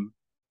him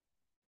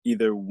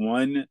either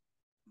one,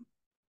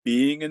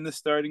 being in the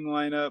starting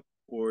lineup,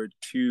 or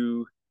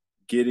two,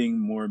 getting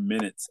more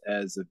minutes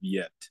as of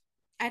yet?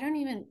 I don't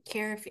even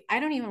care if I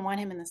don't even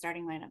want him in the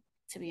starting lineup,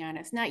 to be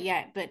honest. Not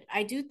yet, but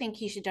I do think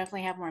he should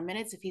definitely have more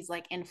minutes if he's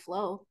like in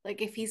flow.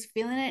 Like if he's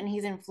feeling it and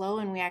he's in flow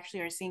and we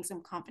actually are seeing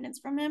some confidence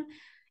from him,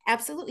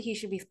 absolutely he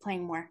should be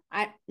playing more.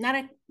 I not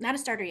a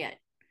starter yet.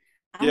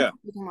 I'm Yeah.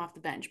 him off the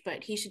bench,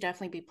 but he should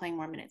definitely be playing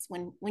more minutes.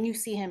 When you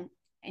see him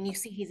and you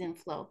see he's in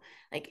flow,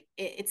 like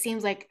it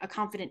seems like a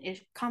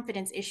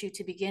confidence issue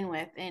to begin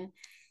with, and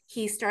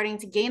he's starting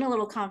to gain a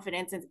little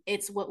confidence. And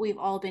it's what we've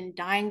all been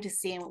dying to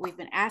see and what we've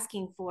been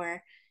asking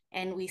for,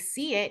 and we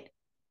see it,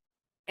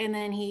 and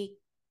then he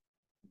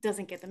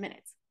doesn't get the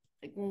minutes.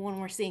 Like when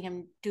we're seeing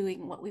him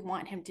doing what we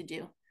want him to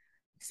do.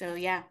 So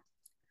yeah,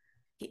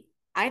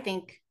 I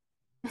think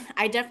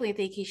I definitely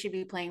think he should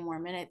be playing more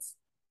minutes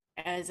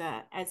as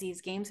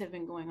these games have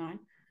been going on.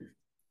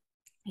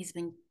 He's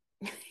been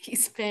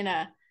he's been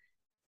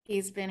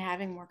he's been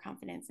having more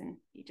confidence and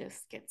he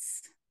just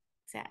gets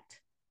sad.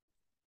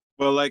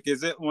 Well, like,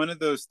 is it one of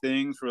those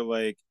things where,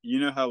 like,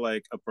 how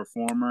like a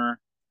performer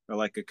or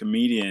like a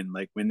comedian,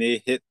 like when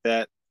they hit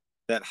that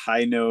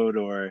high note,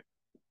 or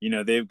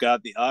they've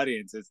got the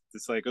audience,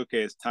 it's like,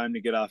 okay, it's time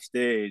to get off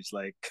stage,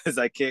 like, because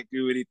I can't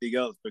do anything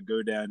else but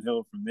go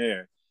downhill from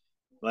there.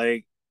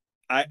 Like,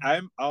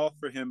 I'm all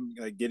for him,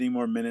 like, getting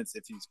more minutes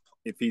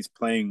if he's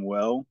playing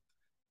well,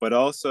 but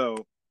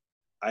also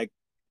I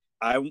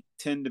I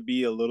tend to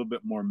be a little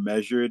bit more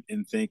measured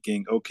in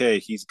thinking, okay,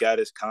 he's got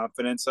his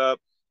confidence up.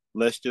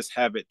 Let's just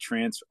have it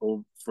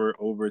transfer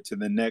over to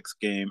the next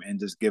game and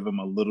just give him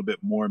a little bit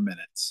more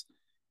minutes.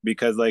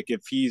 Because, like,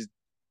 if he's,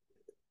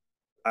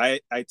 I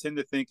tend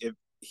to think if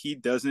he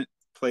doesn't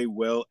play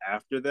well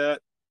after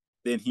that,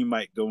 then he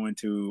might go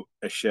into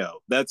a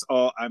shell. That's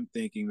all I'm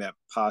thinking that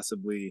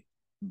possibly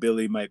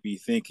Billy might be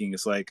thinking.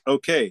 It's like,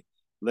 okay,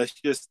 let's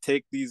just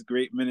take these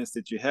great minutes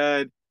that you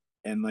had,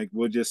 and like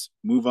we'll just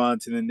move on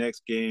to the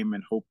next game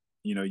and hope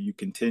you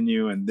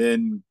continue and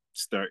then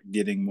start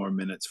getting more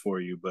minutes for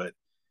you. But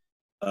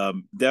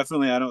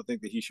definitely, I don't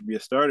think that he should be a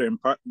starter. And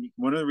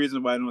one of the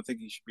reasons why I don't think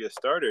he should be a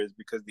starter is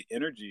because the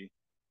energy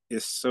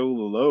is so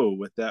low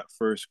with that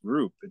first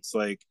group. It's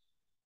like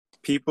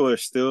people are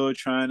still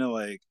trying to,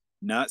 like,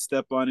 not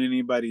step on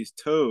anybody's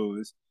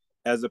toes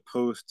as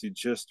opposed to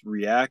just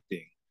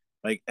reacting.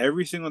 Like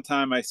every single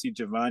time I see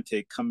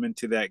Javante come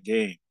into that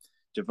game,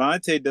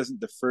 Javante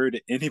doesn't defer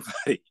to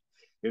anybody.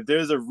 If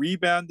there's a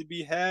rebound to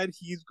be had,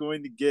 he's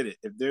going to get it.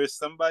 If there's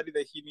somebody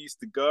that he needs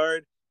to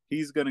guard,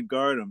 he's going to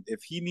guard him.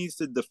 If he needs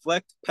to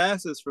deflect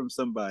passes from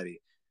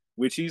somebody,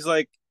 which he's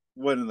like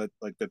one of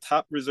the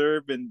top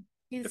reserve in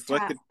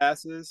deflected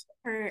passes.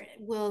 For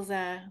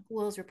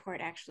Will's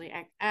report, actually,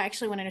 I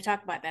actually wanted to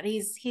talk about that.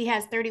 He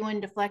has 31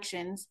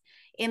 deflections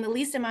in the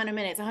least amount of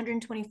minutes,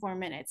 124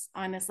 minutes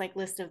on this like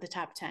list of the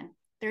top 10.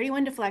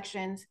 31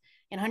 deflections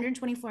in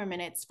 124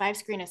 minutes, 5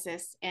 screen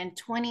assists, and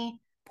 20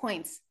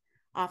 points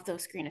off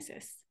those screen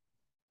assists.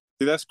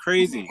 See, that's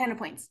crazy. 10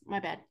 points. My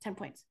bad. 10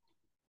 points.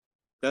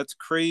 That's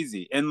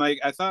crazy. And like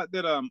I thought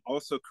that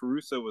also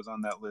Caruso was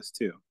on that list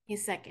too.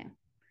 He's second.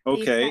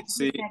 Okay,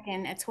 he's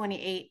second at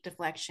 28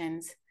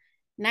 deflections,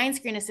 9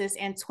 screen assists,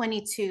 and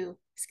 22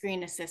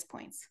 screen assist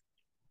points.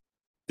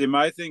 See,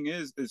 my thing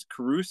is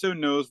Caruso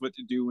knows what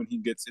to do when he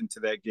gets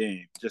into that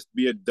game. Just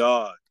be a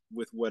dog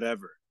with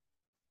whatever.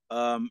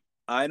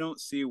 I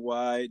don't see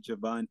why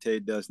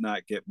Javante does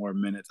not get more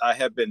minutes. I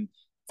have been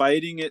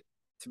fighting it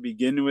to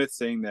begin with,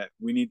 saying that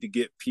we need to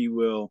get P.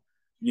 Will,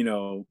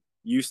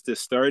 used to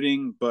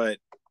starting, but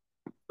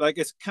like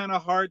it's kind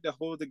of hard to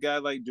hold a guy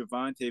like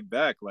Javante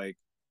back, like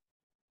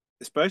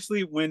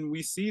especially when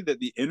we see that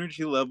the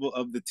energy level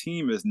of the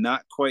team is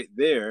not quite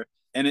there,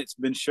 and it's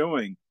been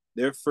showing.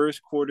 their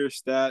first quarter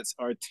stats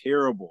are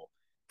terrible.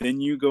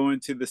 Then you go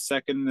into the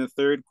second and the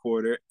third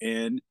quarter,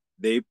 and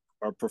they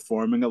are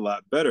performing a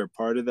lot better.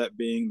 Part of that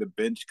being the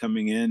bench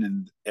coming in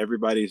and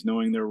everybody's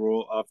knowing their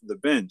role off of the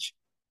bench.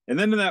 And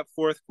then in that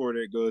fourth quarter,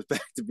 it goes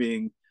back to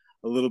being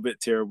a little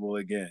bit terrible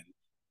again.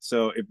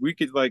 So if we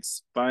could like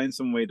find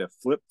some way to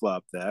flip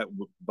flop that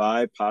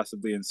by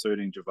possibly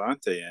inserting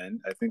Javante in,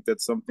 I think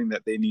that's something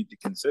that they need to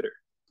consider.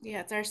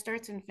 Yeah, it's our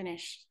starts and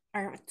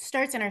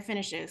our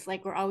finishes.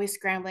 Like we're always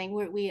scrambling.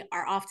 We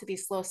are off to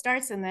these slow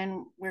starts, and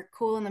then we're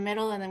cool in the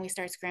middle, and then we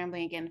start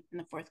scrambling again in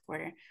the fourth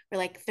quarter. We're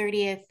like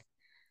 30th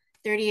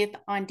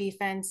on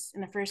defense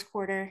in the first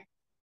quarter,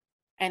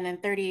 and then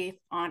 30th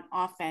on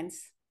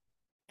offense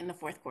in the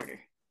fourth quarter.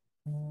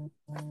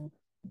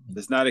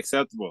 It's not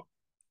acceptable.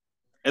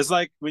 It's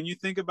like when you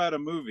think about a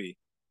movie,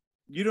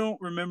 you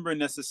don't remember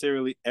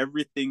necessarily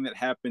everything that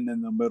happened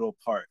in the middle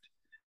part.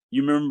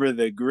 You remember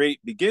the great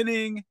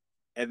beginning,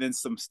 and then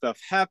some stuff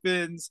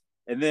happens,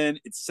 and then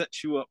it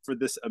sets you up for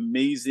this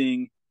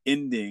amazing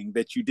ending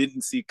that you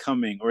didn't see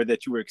coming or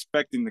that you were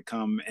expecting to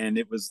come, and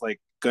it was like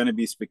going to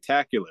be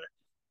spectacular.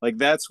 Like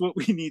that's what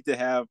we need to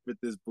have with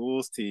this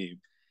Bulls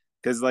team.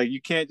 Because like you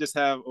can't just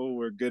have, oh,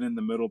 we're good in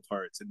the middle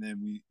parts and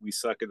then we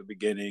suck at the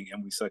beginning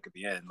and we suck at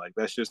the end. Like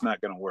that's just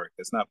not going to work.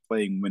 That's not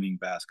playing winning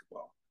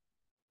basketball.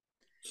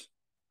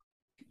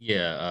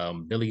 Yeah,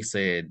 Billy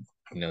said,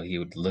 he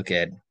would look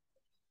at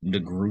the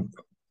group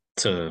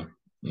to,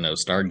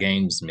 start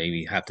games,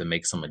 maybe have to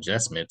make some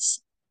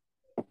adjustments.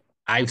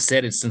 I've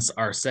said it since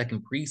our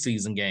second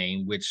preseason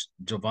game, which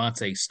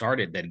Javante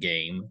started that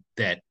game,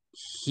 that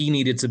he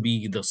needed to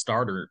be the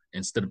starter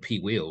instead of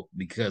Pete Will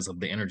because of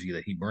the energy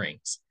that he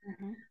brings.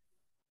 Mm-hmm.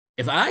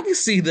 If I can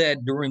see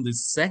that during the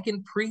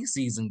second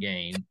preseason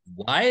game,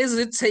 why is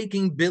it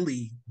taking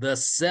Billy the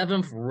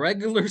 7th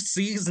regular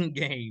season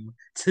game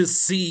to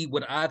see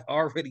what I've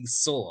already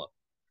saw?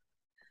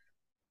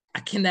 I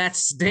cannot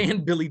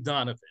stand Billy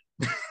Donovan.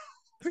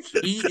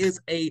 He is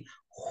a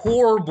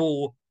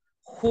horrible,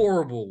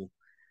 horrible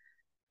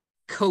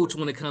coach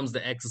when it comes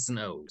to X's and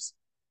O's.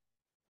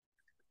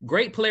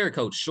 Great player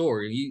coach,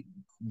 sure.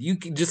 You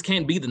just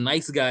can't be the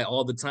nice guy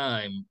all the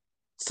time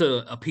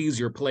to appease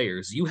your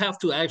players. You have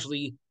to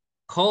actually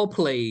call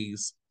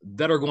plays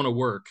that are going to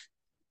work,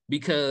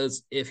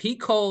 because if he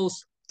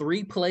calls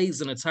 3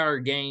 plays an entire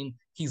game,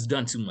 he's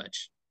done too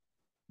much.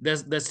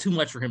 That's too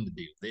much for him to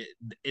do.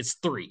 It's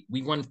 3.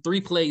 We run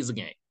 3 plays a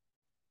game.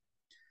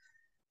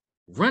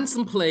 Run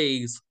some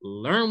plays,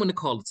 learn when to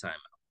call the timeout.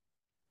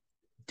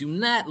 Do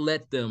not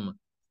let them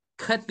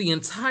cut the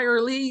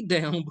entire lead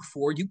down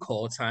before you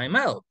call a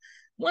timeout.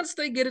 Once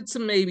they get it to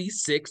maybe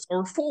 6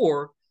 or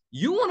 4,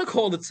 you want to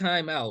call the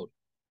timeout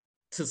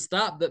to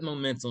stop that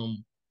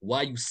momentum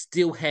while you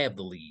still have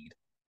the lead.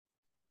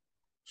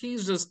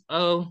 He's just,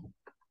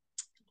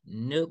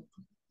 nope,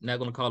 not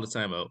going to call the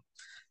timeout.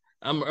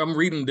 I'm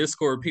reading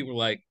Discord, people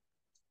like,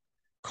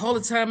 call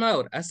the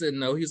timeout. I said,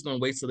 no, he's going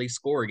to wait till they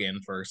score again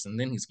first, and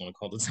then he's going to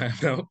call the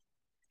timeout.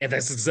 And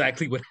that's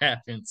exactly what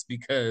happens,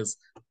 because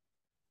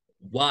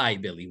why,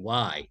 Billy?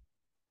 Why?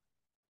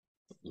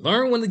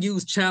 Learn when to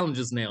use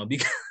challenges now,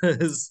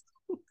 because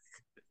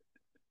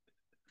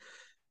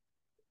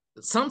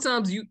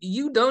sometimes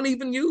you don't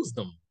even use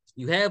them.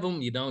 You have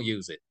them, you don't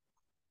use it.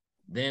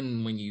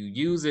 Then when you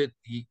use it,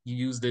 you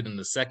used it in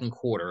the second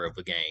quarter of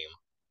the game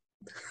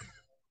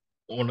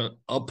on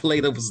a play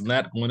that was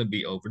not going to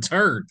be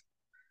overturned.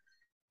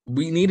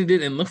 We needed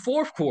it in the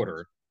fourth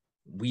quarter.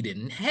 We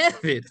didn't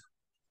have it.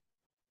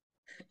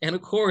 And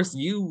of course,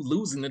 you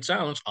losing the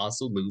challenge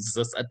also loses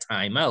us a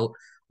timeout,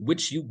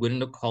 which you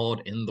wouldn't have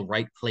called in the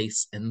right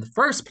place in the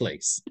first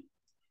place.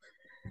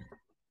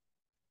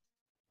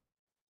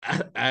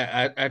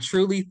 I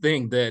truly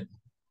think that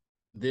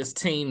this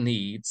team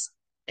needs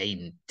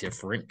a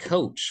different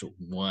coach,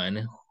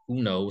 one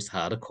who knows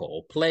how to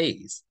call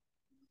plays.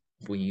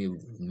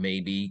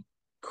 Maybe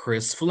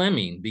Chris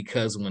Fleming,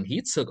 because when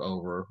he took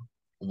over,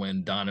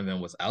 when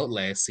Donovan was out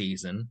last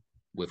season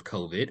with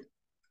COVID,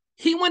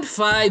 he went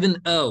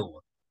 5-0,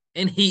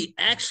 and he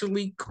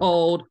actually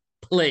called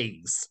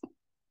plays.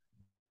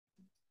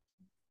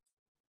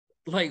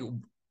 Like,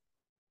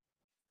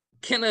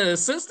 can an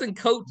assistant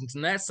coach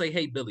not say,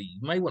 hey, Billy, you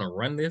might want to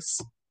run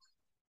this?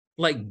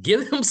 Like,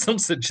 give him some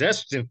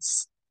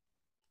suggestions.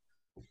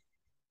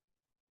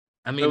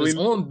 I mean, it's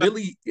on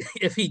Billy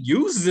if he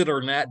uses it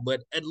or not,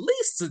 but at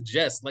least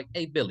suggest, like,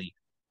 hey, Billy,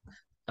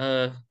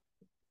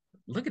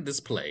 look at this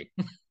play.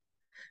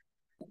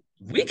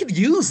 We could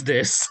use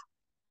this.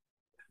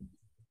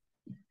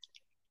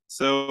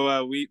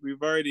 So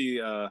we've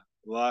already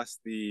lost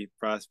the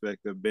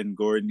prospect of Ben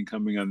Gordon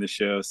coming on the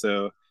show.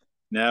 So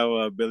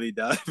now Billy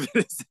Donovan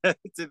is added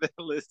to that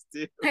list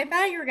too. I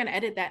thought you were gonna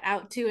edit that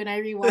out too, and I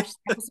rewatched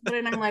the episode,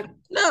 and I'm like,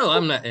 no,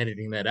 I'm not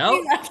editing that out.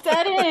 You left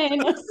that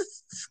in.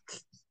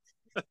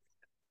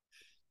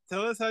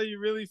 Tell us how you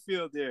really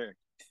feel, Derek.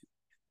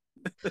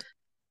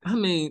 I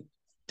mean,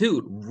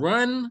 dude,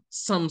 run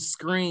some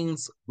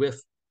screens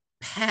with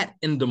Pat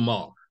and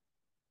DeMar.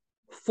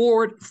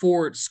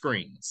 Forward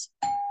screens.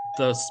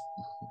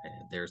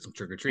 There's some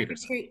trick or Trick or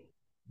treaters. treat.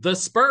 The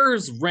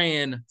Spurs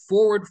ran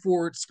forward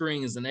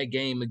screens in that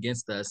game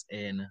against us,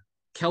 and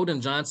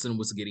Keldon Johnson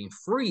was getting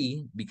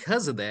free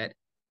because of that,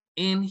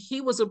 and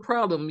he was a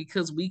problem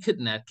because we could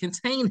not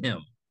contain him.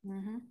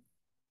 Mm-hmm.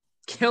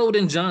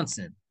 Keldon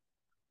Johnson,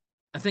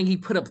 I think he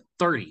put up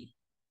 30.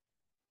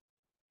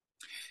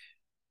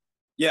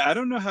 Yeah, I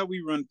don't know how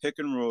we run pick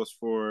and rolls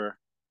for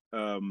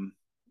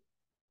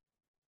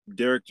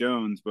Derek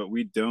Jones, but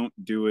we don't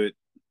do it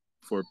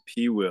for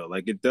P. Will.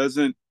 Like it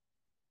doesn't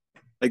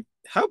like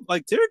how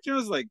like Derek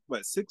Jones is like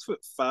what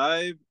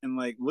 6'5" and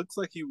like looks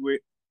like he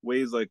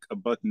weighs like a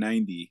buck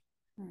 90.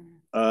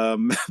 But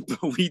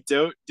we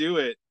don't do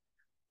it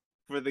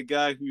for the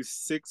guy who's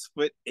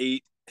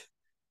 6'8",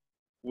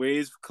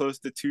 weighs close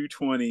to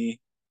 220,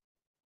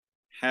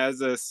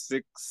 has a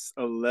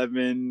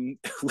 6'11"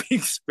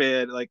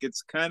 wingspan. Like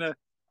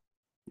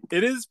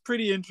it is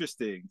pretty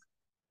interesting.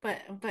 But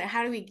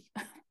how do we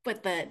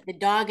put the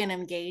dog in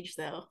him gauge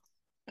though?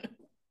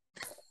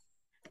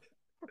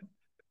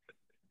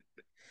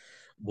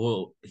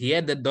 Well, he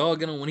had that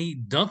dog in him when he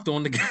dunked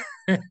on the guy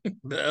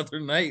the other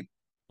night.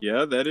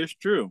 Yeah, that is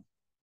true.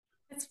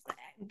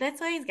 That's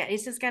why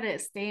he's just got to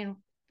stay in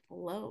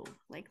low.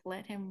 Like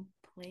let him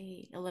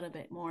play a little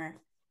bit more.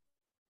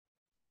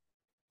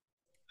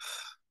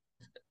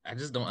 I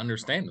just don't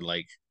understand it.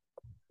 Like,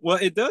 well,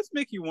 it does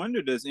make you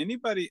wonder, does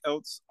anybody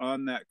else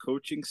on that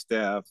coaching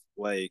staff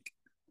like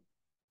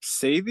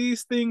say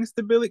these things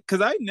to Billy?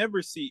 Because I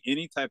never see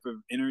any type of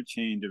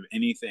interchange of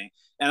anything.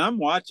 And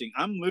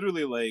I'm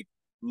literally like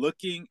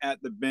looking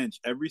at the bench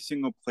every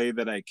single play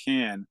that I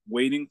can,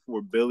 waiting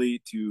for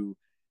Billy to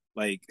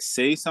like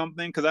say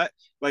something. Because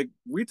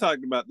we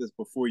talked about this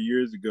before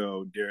years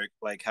ago, Derek,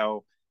 like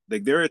how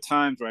like there are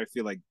times where I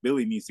feel like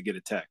Billy needs to get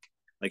a tech.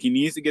 Like he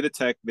needs to get a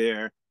tech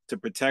there to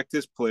protect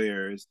his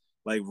players,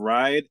 like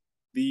ride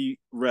the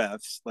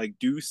refs, like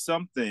do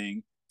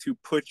something to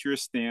put your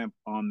stamp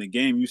on the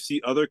game. You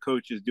see other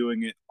coaches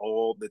doing it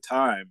all the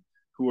time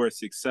who are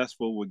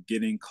successful with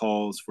getting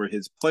calls for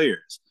his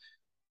players.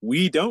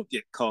 We don't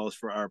get calls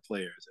for our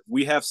players.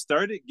 We have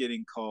started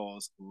getting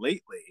calls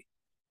lately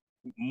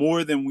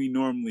more than we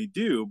normally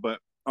do, but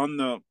on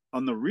the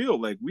real,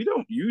 like we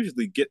don't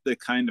usually get the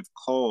kind of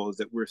calls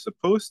that we're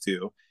supposed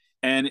to.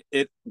 And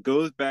it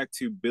goes back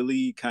to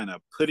Billy kind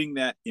of putting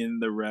that in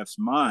the ref's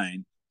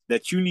mind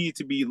that you need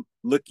to be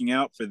looking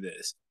out for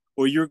this,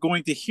 or you're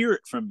going to hear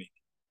it from me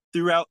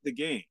throughout the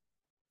game.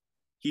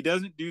 He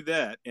doesn't do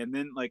that. And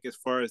then, like, as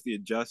far as the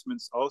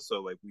adjustments,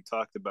 also, like, we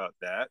talked about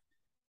that.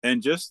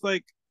 And just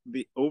like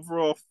the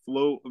overall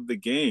flow of the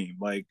game,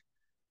 like,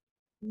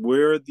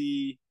 where are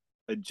the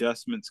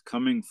adjustments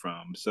coming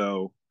from?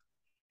 So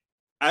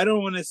I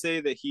don't want to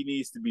say that he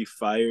needs to be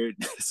fired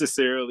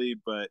necessarily,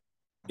 but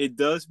it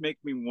does make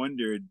me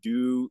wonder,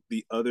 do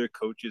the other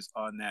coaches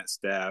on that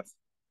staff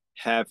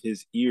have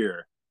his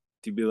ear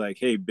to be like,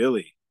 hey,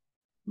 Billy,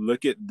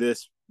 look at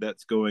this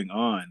that's going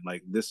on.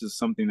 Like, this is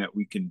something that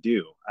we can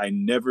do. I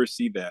never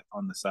see that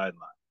on the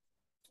sideline.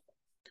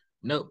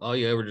 nope. All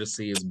you ever just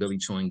see is Billy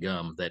chewing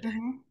gum that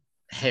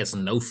has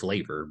no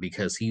flavor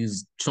because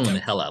he's chewing the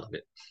hell out of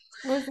it.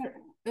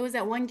 It was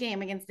that one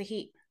game against the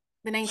Heat,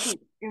 the 19th.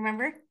 You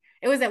remember?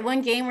 It was that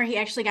one game where he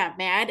actually got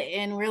mad,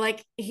 and we're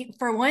like,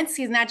 for once,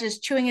 he's not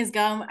just chewing his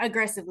gum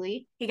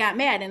aggressively. He got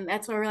mad, and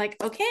that's where we're like,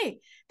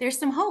 okay, there's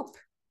some hope.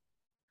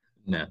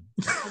 No.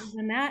 Other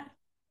than that,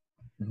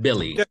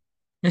 Billy,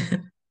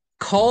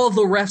 call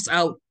the refs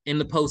out in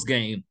the post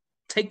game.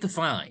 Take the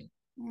fine.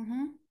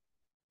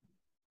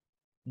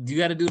 You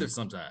got to do this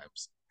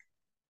sometimes.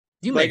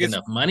 You Like, make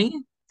enough money,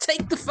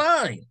 take the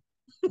fine.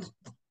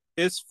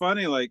 It's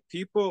funny, like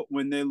people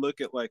when they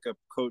look at like a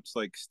coach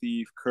like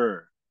Steve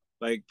Kerr,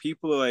 like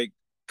people like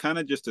kind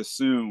of just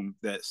assume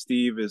that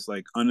Steve is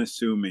like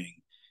unassuming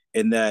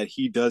and that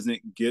he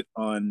doesn't get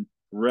on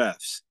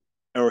refs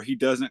or he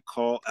doesn't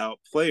call out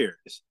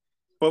players.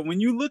 But when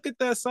you look at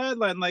that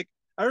sideline, like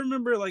I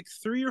remember like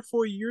 3 or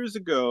 4 years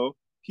ago,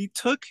 he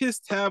took his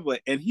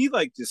tablet and he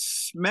like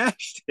just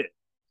smashed it.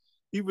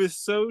 He was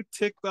so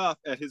ticked off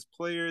at his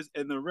players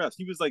and the refs.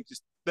 He was like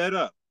just fed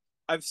up.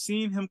 I've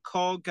seen him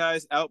call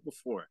guys out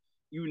before.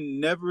 You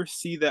never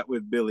see that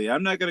with Billy.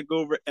 I'm not going to go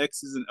over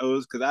X's and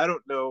O's because I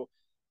don't know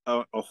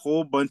a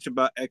whole bunch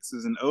about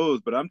X's and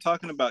O's, but I'm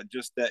talking about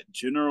just that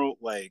general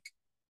like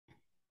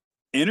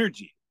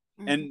energy.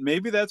 And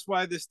maybe that's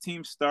why this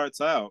team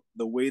starts out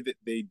the way that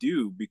they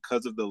do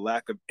because of the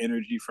lack of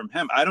energy from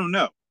him. I don't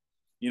know.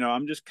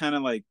 I'm just kind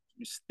of like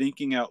just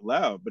thinking out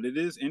loud, but it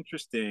is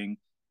interesting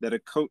that a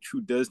coach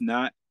who does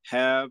not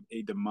have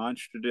a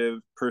demonstrative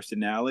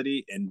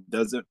personality and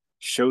doesn't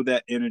show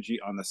that energy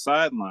on the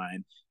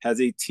sideline has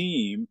a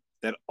team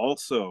that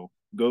also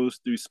goes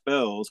through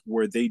spells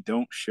where they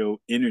don't show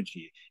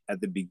energy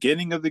at the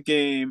beginning of the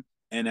game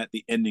and at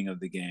the ending of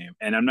the game.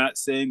 And I'm not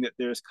saying that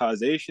there's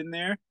causation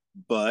there,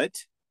 but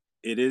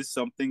it is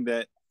something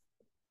that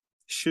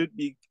should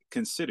be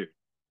considered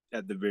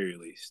at the very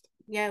least.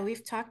 Yeah,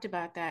 we've talked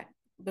about that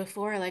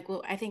before. Like,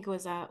 well, I think it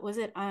was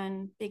it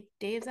on Big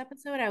Dave's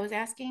episode? I was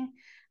asking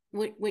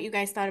what you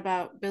guys thought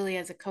about Billy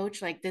as a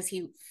coach. Like, does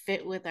he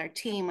fit with our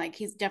team? Like,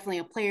 he's definitely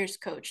a player's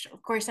coach.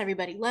 Of course,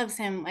 everybody loves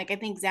him. Like, I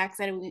think Zach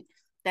said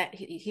that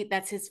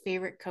that's his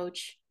favorite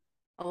coach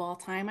of all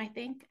time. I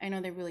think. I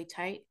know they're really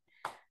tight,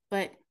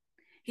 but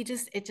it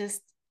just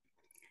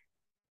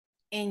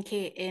in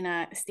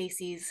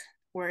Stacy's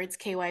words,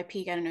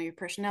 KYP, got to know your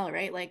personnel,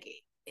 right? Like,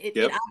 it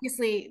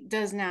obviously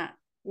does not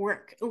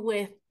work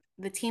with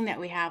the team that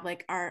we have.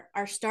 Like,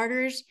 our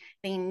starters,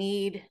 they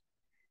need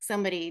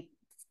somebody,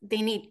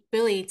 they need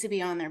Billy to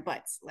be on their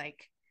butts.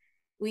 Like,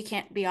 we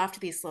can't be off to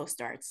these slow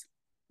starts.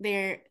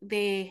 We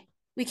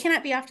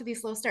cannot be off to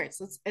these slow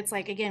starts. It's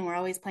like, again, we're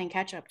always playing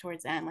catch up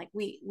towards the end. Like,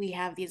 we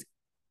have these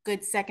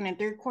good second and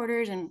third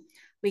quarters, and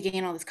we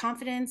gain all this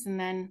confidence, and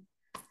then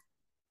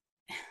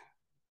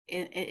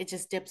it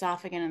just dips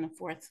off again in the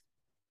fourth.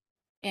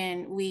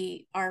 And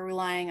we are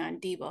relying on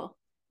Debo,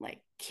 like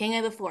king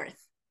of the fourth.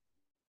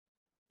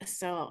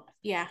 So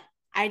yeah,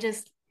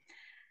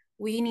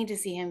 we need to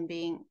see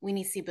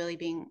Billy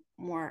being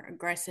more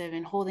aggressive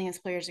and holding his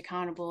players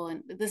accountable.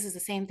 And this is the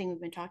same thing we've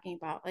been talking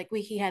about. Like,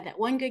 he had that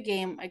one good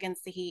game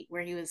against the Heat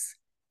where he was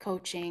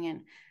coaching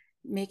and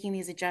making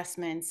these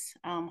adjustments,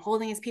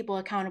 holding his people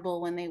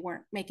accountable when they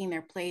weren't making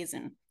their plays,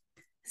 and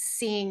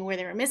seeing where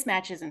there were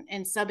mismatches,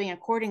 and subbing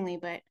accordingly.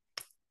 But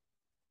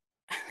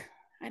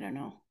I don't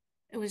know.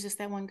 It was just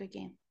that one good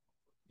game.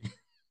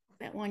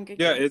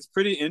 Yeah, it's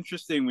pretty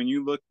interesting when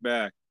you look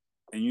back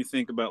and you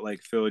think about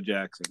like Phil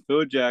Jackson.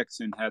 Phil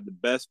Jackson had the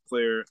best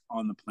player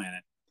on the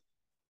planet,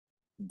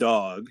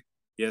 dog.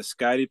 Yes,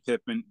 Scottie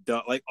Pippen,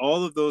 dog. Like,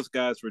 all of those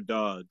guys were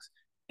dogs.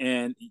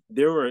 And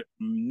there were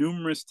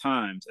numerous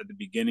times at the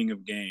beginning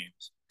of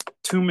games,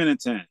 2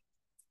 minutes in,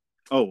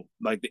 oh,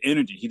 like the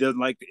energy. He doesn't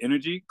like the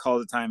energy, call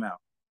the timeout.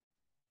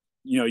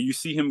 You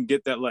see him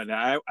get that line.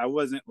 I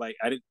wasn't like,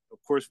 I didn't, of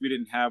course, we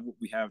didn't have what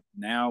we have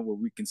now where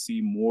we can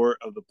see more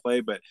of the play,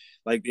 but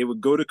like, it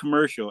would go to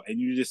commercial and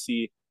you just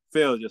see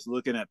Phil just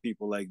looking at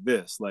people like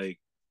this, like,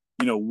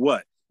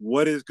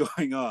 what is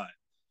going on?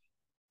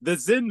 The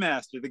Zen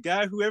master, the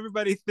guy who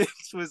everybody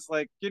thinks was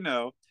like,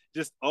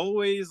 just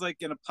always like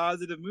in a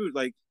positive mood.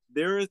 Like,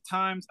 there are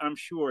times, I'm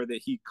sure, that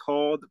he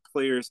called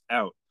players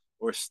out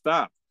or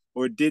stopped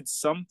or did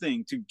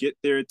something to get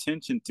their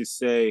attention to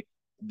say,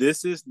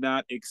 this is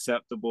not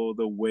acceptable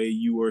the way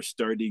you are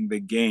starting the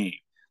game.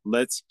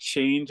 Let's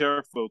change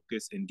our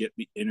focus and get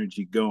the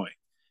energy going.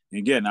 And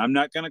again, I'm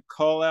not going to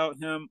call out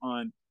him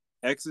on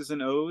X's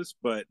and O's,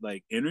 but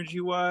like,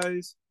 energy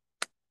wise,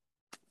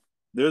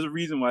 there's a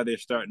reason why they're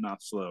starting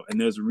off slow, and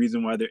there's a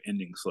reason why they're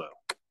ending slow.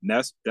 And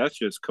that's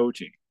just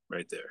coaching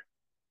right there.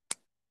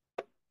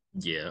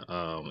 Yeah.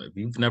 If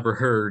you've never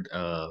heard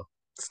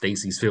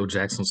Stacy's Phil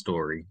Jackson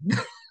story,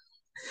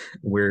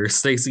 where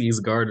Stacy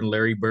is guarding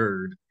Larry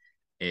Bird,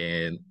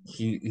 and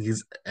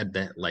he's at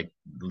that, like,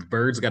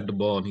 Bird's got the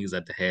ball and he's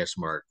at the hash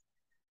mark,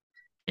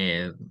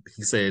 and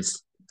he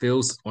says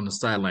Phil's on the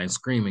sideline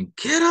screaming,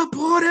 "Get up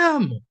on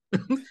him!"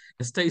 And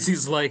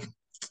Stacy's like,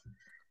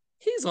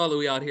 "He's all the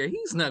way out here.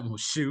 He's not gonna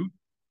shoot.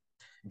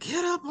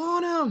 Get up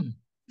on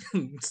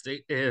him!"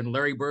 And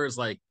Larry Bird's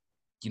like,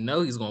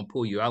 he's gonna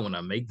pull you out when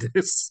I make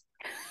this.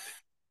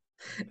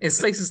 And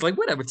Stacy's like,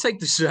 "Whatever,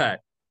 take the shot."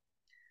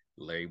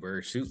 Larry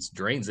Bird shoots,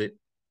 drains it.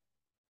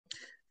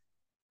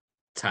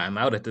 Time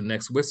out at the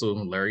next whistle.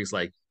 Larry's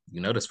like,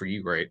 "That's for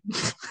you, right?"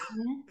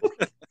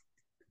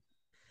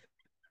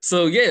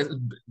 So yeah,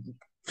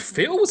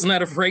 Phil was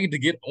not afraid to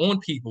get on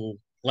people.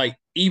 Like,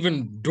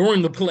 even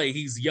during the play,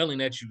 he's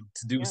yelling at you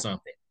to do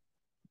something.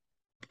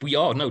 We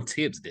all know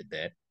Tibbs did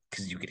that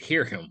because you could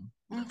hear him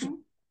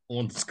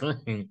on the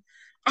screen.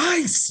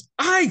 Ice,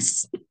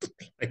 ice.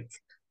 Like,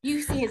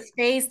 you see his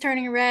face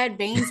turning red,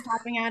 veins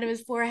popping out of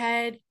his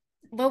forehead.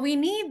 But we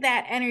need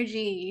that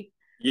energy.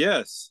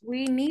 Yes.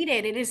 We need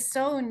it. It is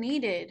so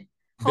needed.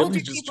 Hold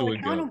your people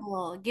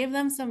accountable. Give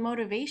them some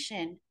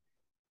motivation.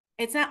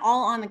 It's not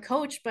all on the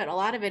coach, but a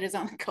lot of it is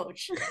on the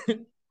coach.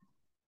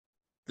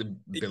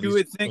 You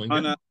would think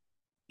on a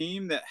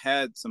team that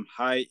had some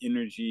high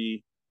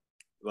energy,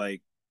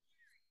 like,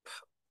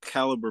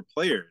 caliber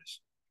players,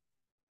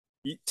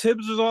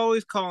 Tibbs was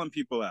always calling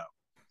people out.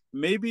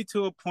 Maybe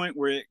to a point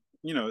where it,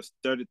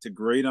 started to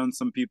grate on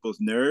some people's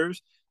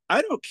nerves.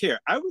 I don't care.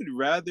 I would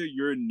rather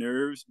your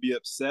nerves be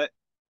upset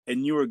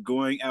and you are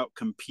going out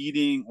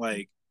competing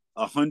like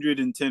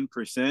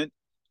 110%,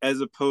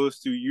 as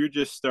opposed to you're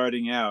just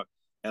starting out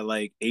at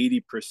like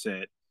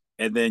 80%,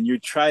 and then you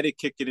try to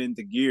kick it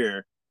into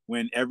gear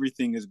when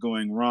everything is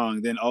going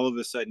wrong. Then all of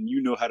a sudden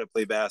you know how to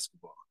play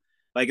basketball.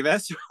 Like,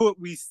 that's what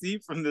we see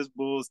from this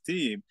Bulls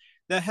team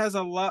that has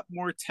a lot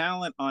more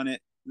talent on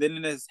it than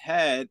it has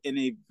had in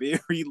a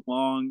very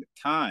long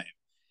time.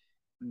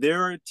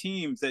 There are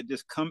teams that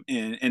just come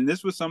in, and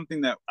this was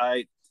something that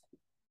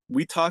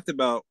we talked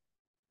about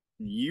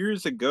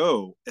years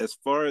ago, as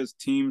far as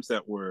teams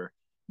that were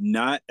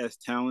not as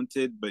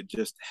talented but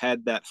just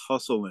had that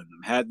hustle in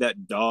them, had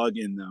that dog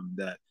in them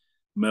that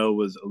Mel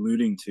was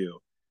alluding to.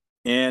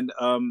 And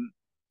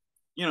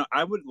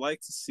I would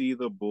like to see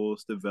the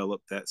Bulls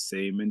develop that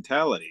same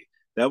mentality.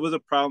 That was a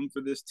problem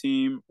for this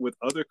team with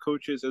other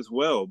coaches as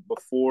well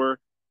before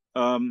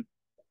um,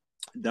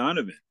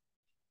 Donovan.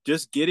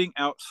 Just getting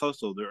out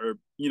hustled, or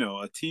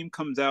a team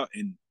comes out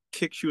and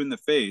kicks you in the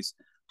face.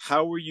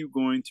 How are you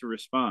going to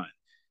respond?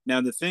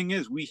 Now the thing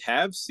is, we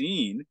have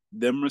seen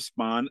them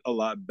respond a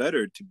lot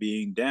better to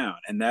being down,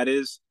 and that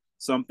is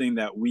something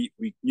that we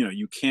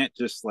you can't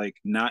just like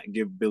not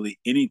give Billy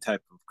any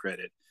type of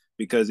credit,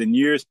 because in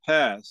years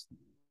past,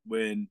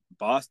 when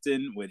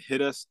Boston would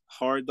hit us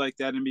hard like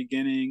that in the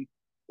beginning,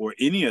 or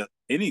any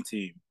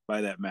team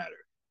by that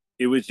matter,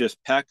 it was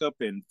just pack up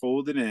and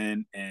fold it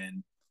in,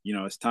 and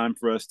it's time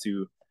for us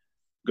to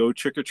go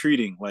trick or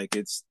treating like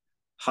it's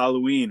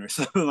Halloween or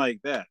something like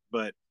that.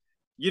 But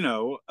you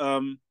know,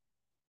 um,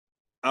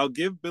 I'll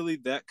give Billy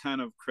that kind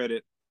of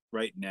credit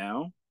right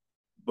now,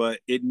 but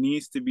it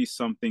needs to be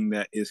something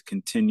that is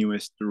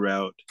continuous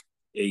throughout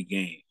a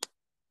game.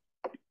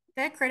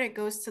 That credit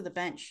goes to the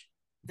bench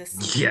this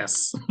season.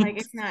 Yes. Like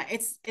it's not,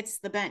 it's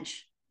the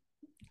bench.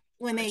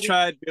 When I they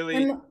tried,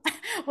 Billy.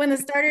 when the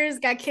starters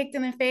got kicked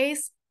in the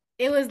face,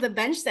 it was the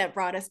bench that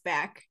brought us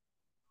back.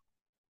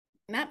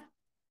 Not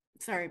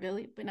sorry,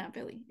 Billy, but not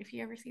Billy. If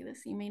you ever see this,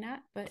 you may not,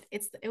 but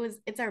it's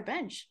our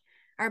bench.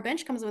 Our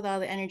bench comes with all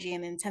the energy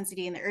and the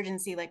intensity and the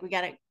urgency. Like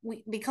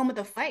we come with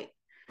a fight.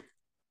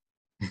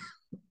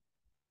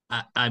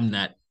 I'm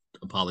not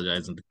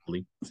apologizing to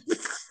Billy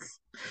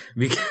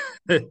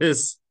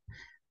because,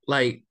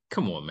 like,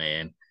 come on,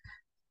 man.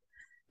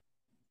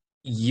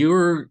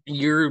 Your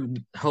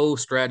whole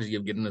strategy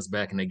of getting us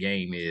back in the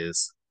game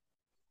is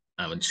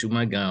I'm gonna chew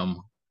my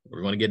gum.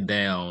 We're gonna get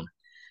down,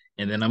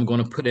 and then I'm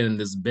gonna put in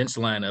this bench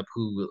lineup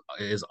who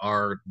is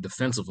our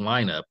defensive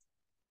lineup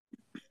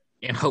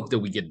and hope that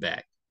we get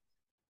back.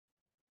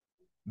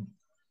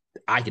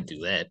 I could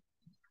do that.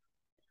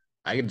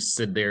 I could just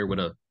sit there with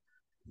a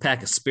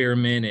pack of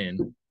spearmint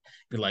and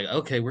be like,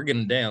 okay, we're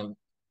getting down.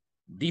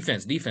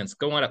 Defense,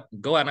 go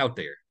out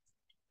there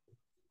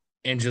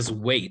and just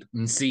wait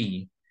and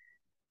see.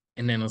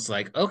 And then it's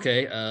like,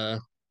 okay,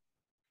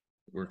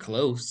 we're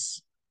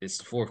close. It's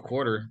the fourth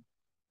quarter.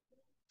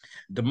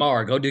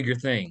 DeMar, go do your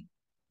thing.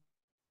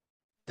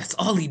 That's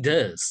all he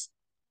does.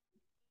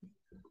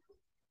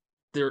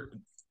 They're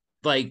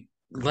like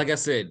I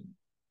said,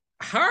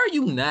 how are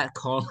you not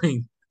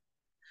calling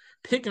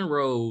pick and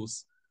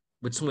rolls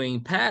between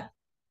Pat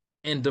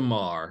and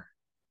DeMar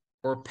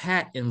or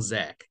Pat and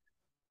Zach?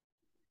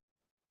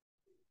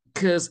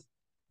 Because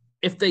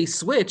if they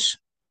switch,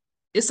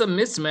 it's a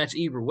mismatch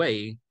either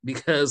way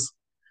because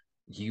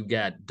you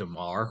got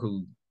DeMar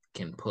who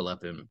can pull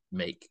up and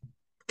make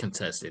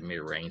contested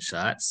mid-range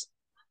shots.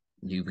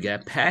 You've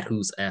got Pat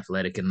who's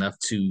athletic enough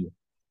to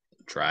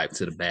drive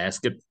to the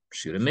basket,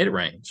 shoot a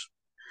mid-range.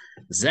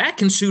 Zach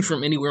can shoot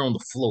from anywhere on the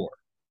floor.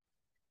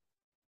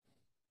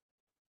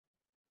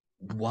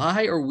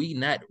 Why are we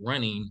not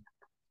running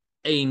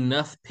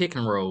enough pick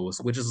and rolls,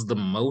 which is the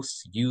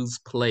most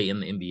used play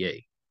in the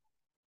NBA?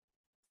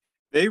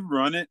 They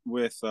run it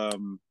with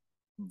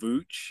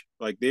Vooch.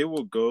 Like they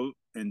will go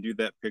and do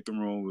that pick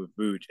and roll with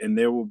Vooch, and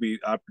there will be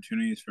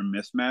opportunities for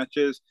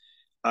mismatches.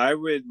 I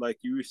would, like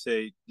you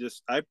say,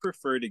 I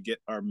prefer to get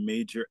our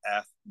major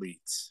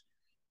athletes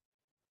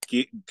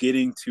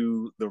getting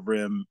to the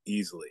rim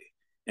easily.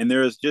 And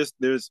there's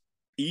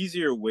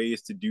easier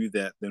ways to do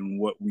that than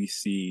what we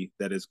see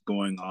that is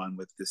going on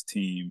with this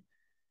team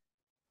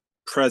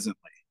presently.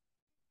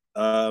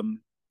 Um,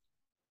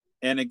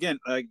 and again,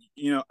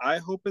 I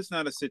hope it's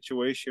not a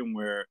situation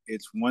where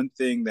it's one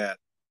thing that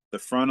the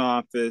front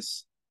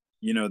office,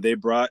 they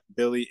brought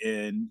Billy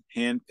in,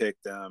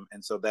 handpicked him,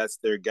 and so that's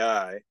their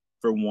guy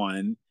for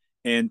one.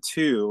 And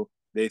two,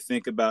 they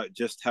think about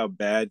just how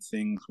bad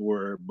things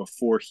were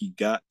before he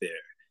got there.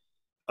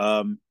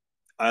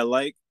 I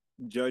like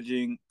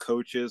judging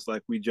coaches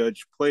like we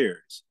judge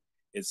players.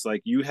 It's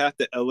like you have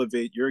to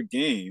elevate your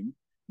game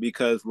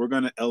because we're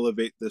going to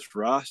elevate this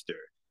roster.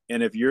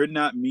 And if you're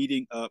not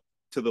meeting up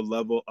to the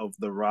level of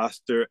the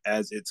roster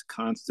as it's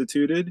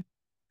constituted,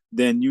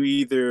 then you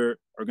either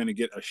are going to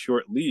get a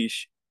short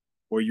leash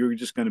or you're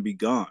just going to be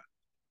gone.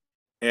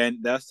 And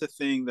that's the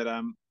thing that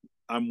I'm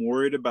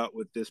worried about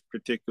with this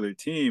particular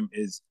team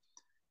is,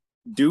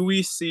 do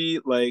we see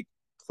like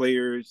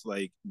players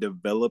like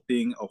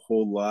developing a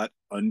whole lot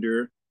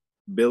under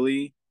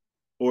Billy,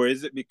 or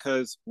is it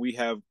because we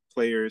have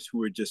players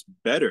who are just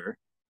better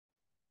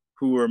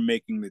who are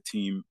making the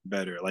team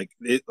better?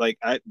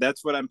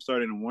 That's what I'm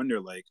starting to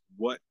wonder, like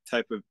what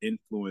type of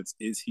influence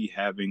is he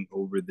having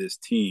over this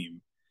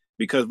team?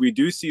 Because we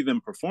do see them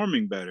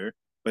performing better,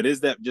 but is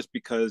that just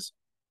because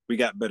we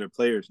got better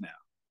players now?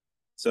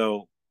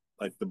 So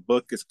like the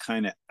book is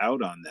kind of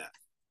out on that.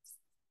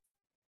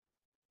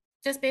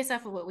 Just based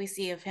off of what we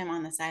see of him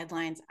on the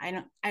sidelines, I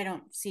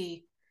don't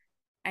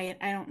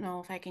know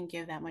if I can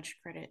give that much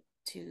credit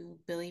to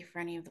Billy for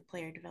any of the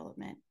player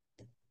development.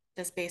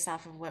 Just based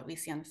off of what we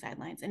see on the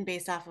sidelines and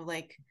based off of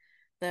like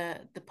the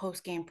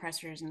post game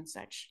pressers and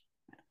such.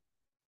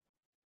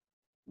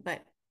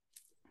 But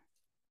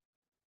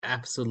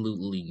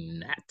absolutely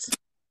not.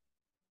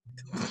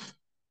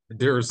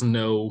 There's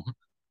no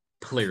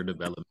player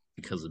development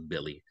because of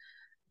Billy.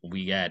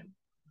 We got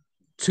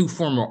two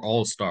former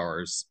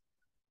All-Stars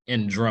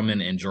in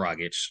Drummond and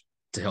Dragic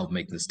to help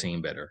make this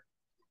team better.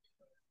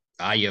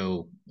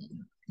 Ayo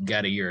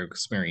got a year of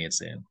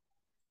experience in.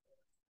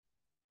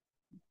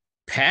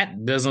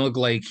 Pat doesn't look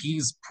like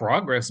he's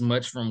progressed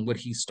much from what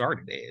he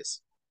started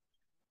as.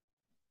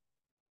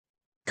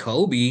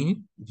 Kobe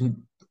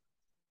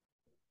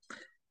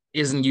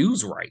isn't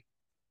used right.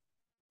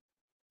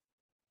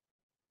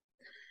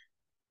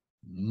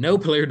 No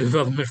player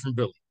development from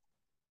Billy.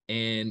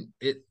 And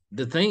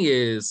the thing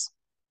is,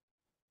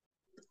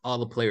 all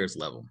the players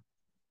love him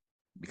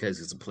because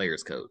he's a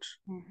player's coach.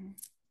 Mm-hmm.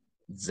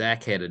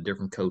 Zach had a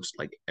different coach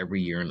like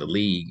every year in the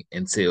league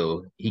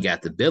until he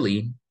got to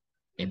Billy,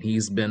 and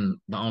he's been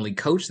the only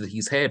coach that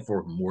he's had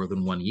for more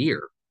than 1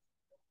 year.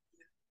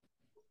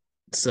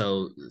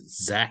 So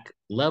Zach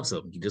loves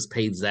him. He just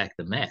paid Zach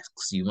the max.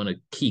 You want to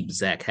keep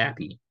Zach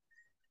happy,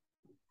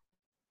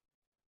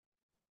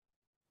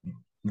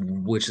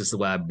 which is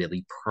why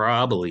Billy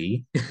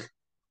probably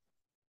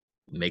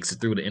makes it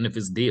through the end of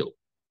his deal.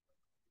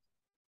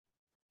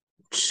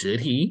 Should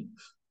he?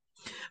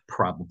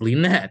 Probably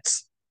not.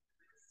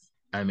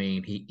 I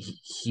mean,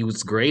 he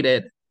was great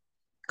at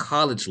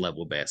college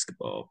level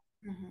basketball.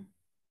 Mm-hmm.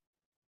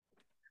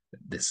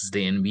 This is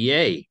the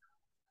NBA.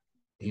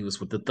 He was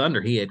with the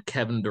Thunder. He had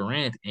Kevin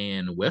Durant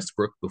and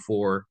Westbrook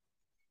before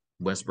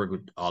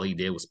Westbrook, all he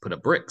did was put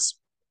up bricks.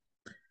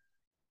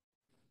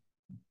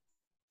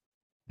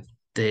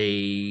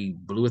 They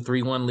blew a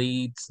 3-1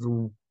 lead to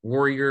the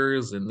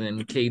Warriors, and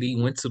then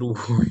KD went to the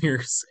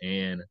Warriors.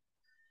 And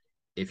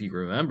if you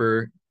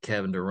remember,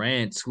 Kevin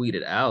Durant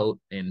tweeted out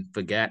and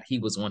forgot he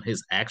was on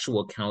his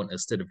actual account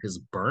instead of his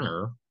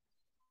burner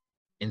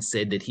and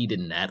said that he did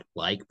not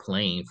like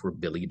playing for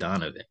Billy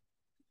Donovan,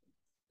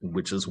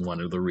 which is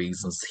one of the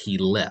reasons he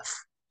left.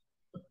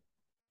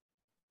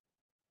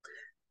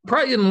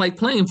 Probably didn't like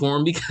playing for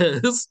him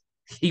because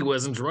he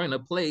wasn't drawing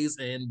up plays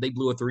and they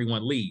blew a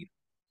 3-1 lead.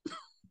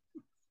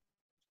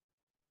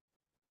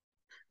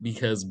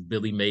 Because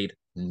Billy made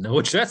no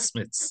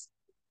adjustments.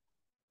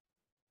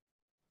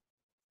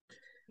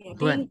 Yeah,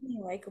 being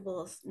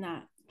likable is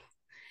not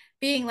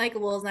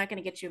going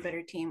to get you a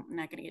better team.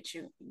 Not going to get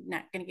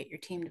your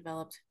team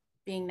developed.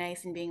 Being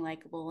nice and being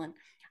likable. And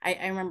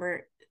I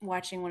remember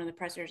watching one of the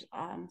pressers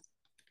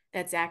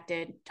that Zach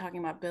did talking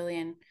about Billy,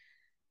 and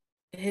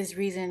his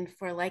reason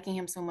for liking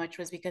him so much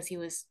was because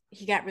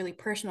he got really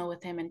personal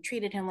with him and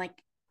treated him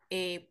like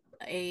a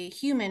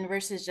human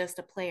versus just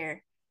a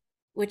player,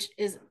 which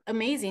is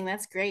amazing.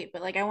 That's great.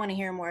 But like, I want to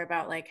hear more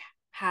about like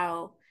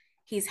how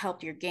he's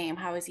helped your game.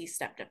 How has he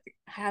stepped up?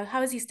 How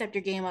has he stepped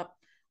your game up?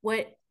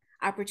 What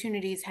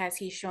opportunities has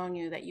he shown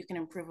you that you can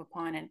improve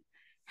upon, and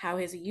how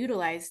has he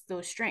utilized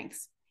those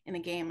strengths in the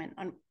game?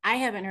 And I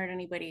haven't heard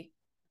anybody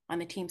on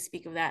the team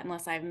speak of that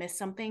unless I've missed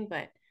something,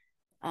 but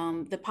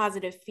the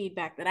positive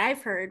feedback that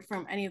I've heard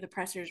from any of the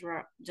pressers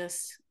were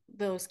just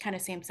those kind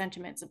of same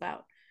sentiments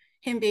about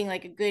him being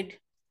like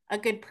a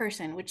good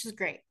person, which is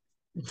great.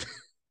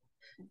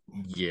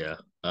 Yeah.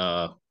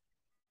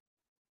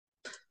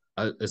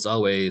 It's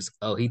always,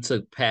 he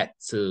took Pat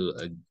to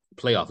a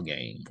playoff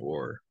game,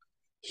 or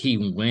he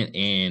went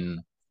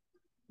in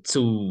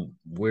to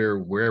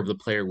wherever the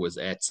player was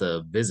at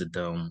to visit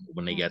them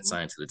when they got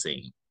signed to the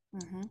team.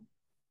 Mm-hmm.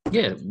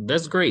 Yeah,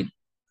 that's great.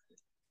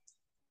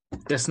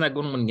 That's not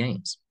going to win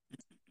games,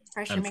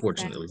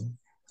 unfortunately.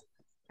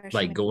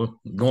 Like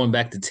going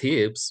back to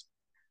Tibbs,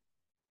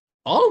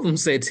 all of them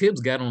said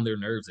Tibbs got on their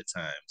nerves at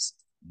times,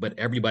 but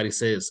everybody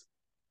says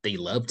they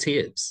love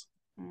Tibbs.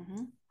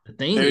 Mm-hmm. The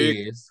thing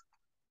is,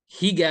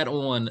 he got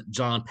on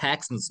John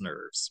Paxson's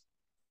nerves,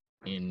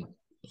 and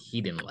he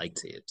didn't like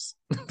Tibbs.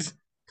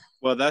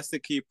 Well, that's the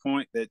key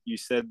point that you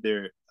said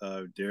there,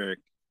 Derek.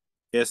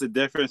 There's a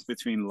difference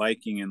between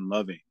liking and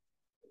loving.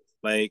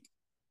 Like,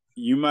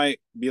 you might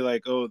be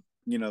like, oh,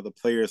 the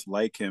players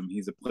like him.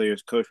 He's a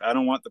player's coach. I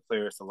don't want the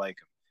players to like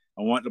him.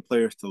 I want the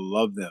players to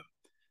love them.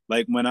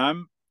 Like,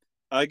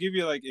 I'll give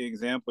you like an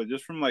example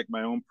just from like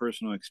my own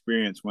personal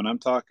experience. When I'm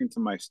talking to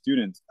my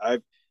students,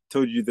 I've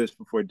told you this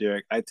before,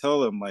 Derek. I tell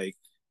them, like,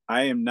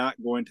 I am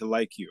not going to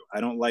like you.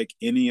 I don't like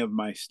any of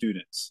my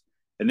students.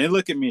 And they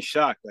look at me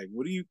shocked, like,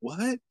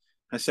 what?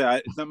 I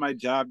said, it's not my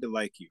job to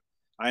like you.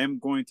 I am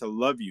going to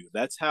love you.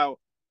 That's how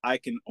I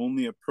can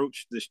only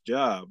approach this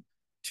job,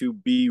 to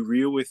be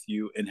real with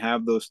you and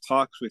have those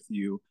talks with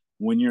you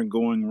when you're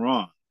going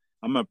wrong.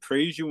 I'm going to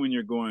praise you when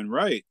you're going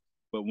right.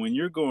 But when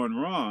you're going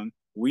wrong,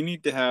 we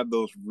need to have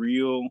those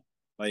real,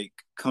 like,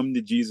 come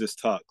to Jesus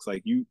talks.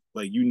 Like you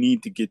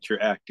need to get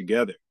your act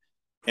together.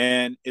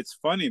 And it's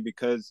funny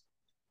because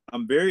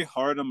I'm very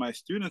hard on my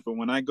students, but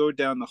when I go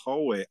down the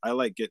hallway, I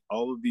like get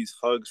all of these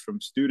hugs from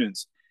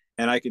students,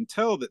 and I can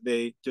tell that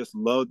they just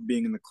love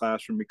being in the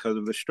classroom because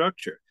of the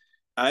structure.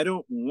 I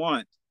don't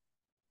want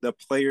the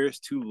players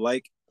to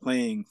like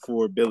playing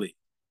for Billy.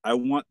 I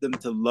want them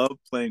to love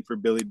playing for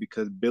Billy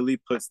because Billy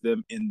puts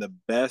them in the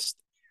best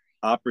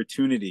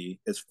opportunity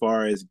as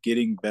far as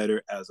getting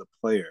better as a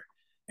player.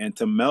 And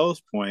to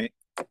Mel's point,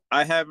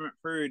 I haven't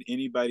heard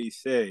anybody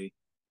say,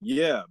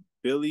 yeah,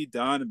 Billy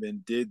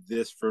Donovan did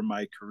this for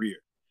my career.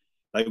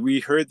 Like we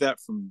heard that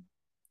from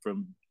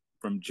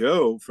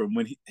Joe from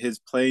when his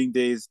playing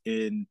days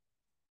in,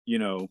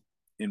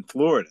 in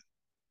Florida.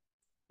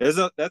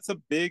 That's a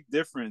big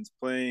difference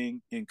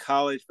playing in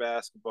college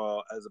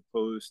basketball as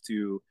opposed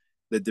to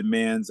the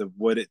demands of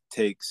what it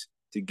takes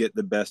to get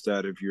the best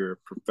out of your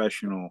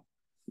professional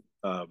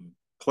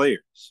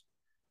players.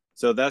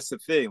 So that's the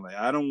thing. Like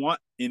I don't want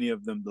any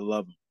of them to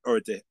love him or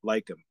to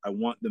like him. I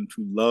want them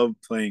to love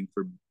playing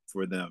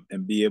for them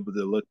and be able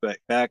to look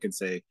back and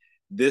say,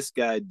 this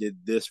guy did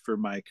this for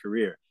my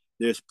career.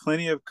 There's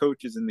plenty of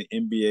coaches in the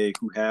NBA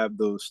who have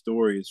those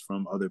stories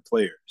from other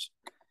players.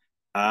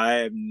 I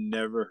have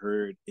never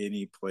heard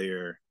any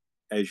player,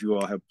 as you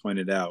all have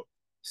pointed out,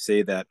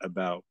 say that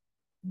about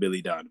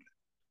Billy Donovan.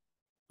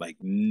 Like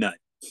none.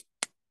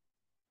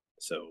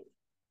 So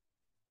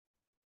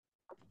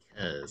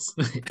because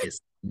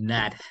it's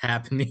not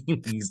happening.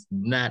 He's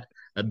not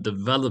a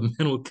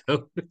developmental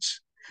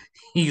coach.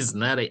 He's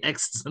not an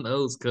X's and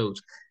O's coach.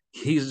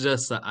 He's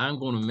just I'm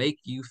going to make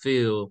you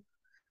feel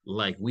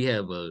like we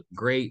have a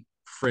great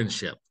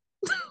friendship.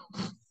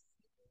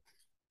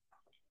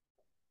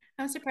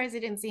 I'm surprised I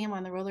didn't see him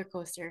on the roller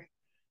coaster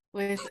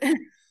with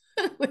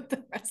with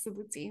the rest of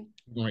the team.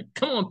 I'm like,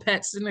 come on,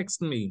 Pat, sit next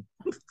to me.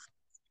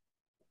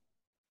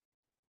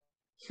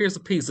 Here's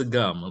a piece of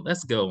gum.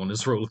 Let's go on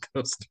this roller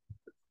coaster.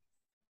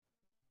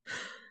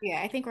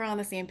 Yeah, I think we're all on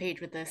the same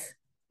page with this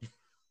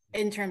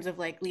in terms of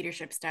like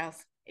leadership styles.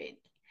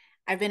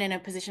 I've been in a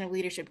position of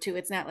leadership too.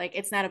 It's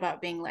not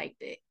about being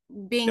liked.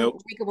 Being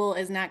nope. likable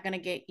is not going to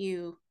get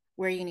you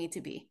where you need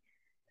to be.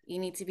 You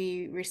need to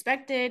be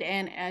respected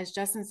and, as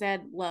Justin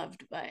said,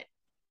 loved. But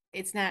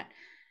it's not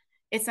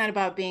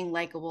about being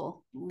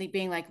likable.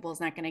 Being likable is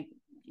not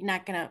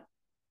gonna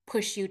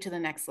push you to the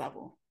next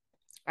level.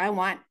 I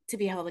want to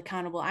be held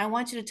accountable. I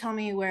want you to tell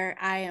me where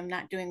I am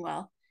not doing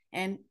well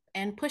and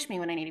push me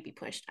when I need to be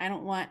pushed. I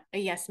don't want a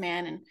yes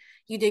man and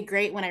you did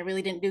great when I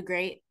really didn't do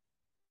great.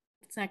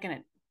 It's not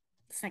gonna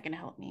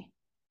help me.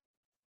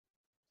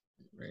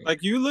 Right.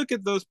 Like you look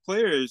at those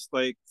players,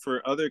 like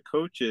for other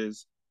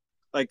coaches,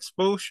 like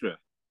Spoelstra.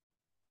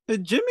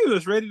 Jimmy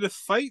was ready to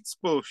fight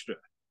Spoelstra,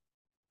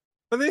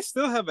 but they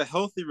still have a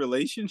healthy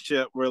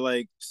relationship where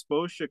like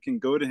Spoelstra can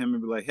go to him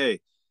and be like, "Hey,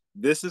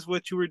 this is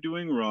what you were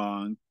doing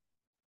wrong,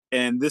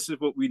 and this is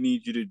what we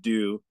need you to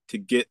do to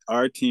get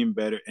our team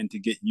better and to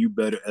get you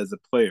better as a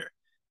player."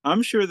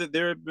 I'm sure that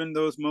there have been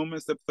those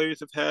moments that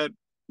players have had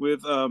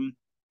with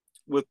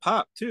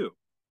Pop too.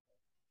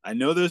 I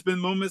know there's been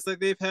moments like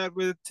they've had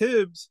with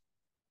Tibbs.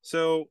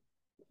 So,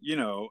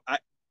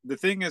 the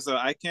thing is,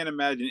 I can't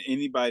imagine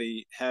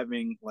anybody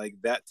having like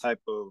that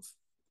type of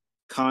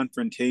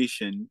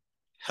confrontation,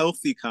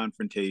 healthy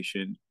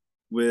confrontation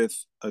with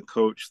a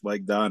coach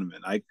like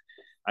Donovan.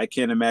 I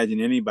can't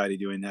imagine anybody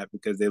doing that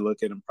because they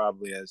look at him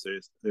probably as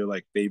their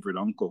like favorite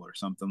uncle or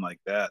something like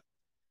that.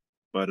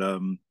 But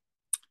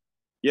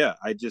yeah,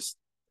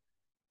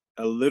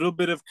 a little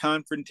bit of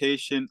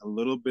confrontation, a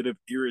little bit of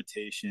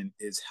irritation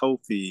is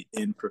healthy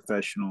in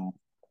professional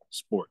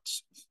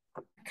sports.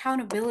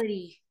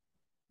 Accountability.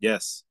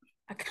 Yes.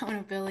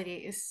 Accountability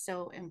is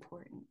so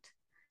important.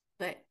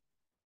 But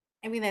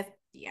I mean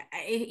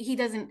he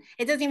doesn't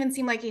it doesn't even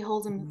seem like he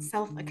holds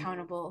himself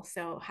accountable.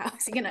 So how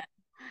is he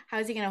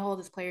gonna hold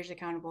his players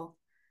accountable?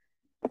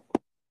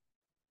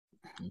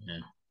 Yeah,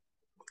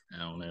 I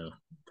don't know,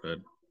 but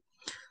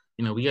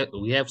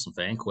we have some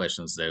fan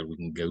questions that we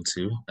can go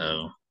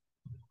to.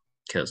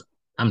 Because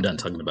I'm done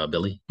talking about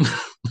Billy. I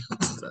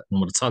don't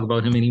want to talk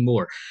about him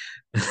anymore.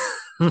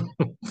 All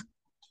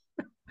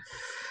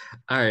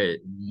right,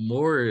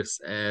 Morris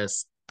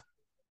asks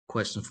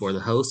question for the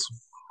host: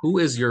 who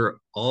is your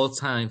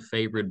all-time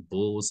favorite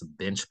Bulls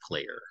bench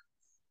player?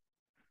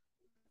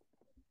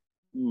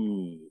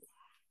 Ooh.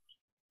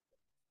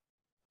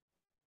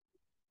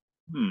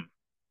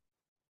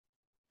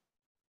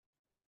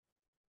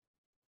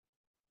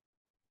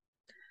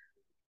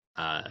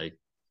 I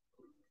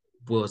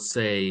will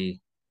say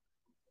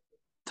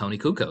Tony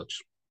Kukoc.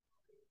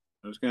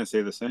 I was going to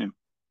say the same.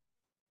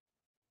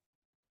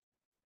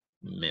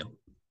 Mill.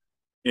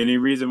 Any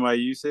reason why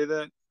you say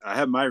that? I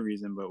have my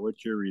reason, but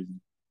what's your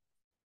reason?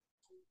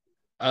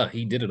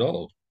 He did it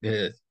all.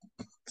 Yeah.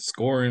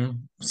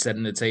 Scoring,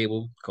 setting the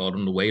table, called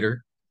him the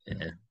waiter.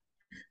 Yeah.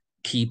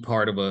 Key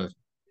part of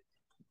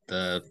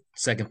the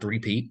second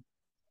three-peat.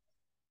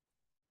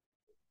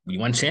 We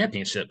won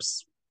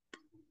championships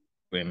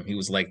when he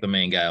was like the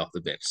main guy off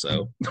the bench.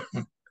 So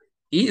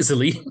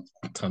easily,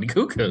 Tony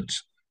Kukoc.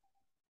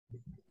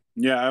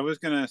 Yeah, I was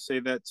gonna say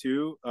that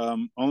too.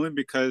 Only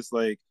because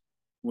like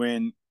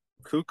when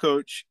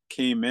Kukoc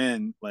came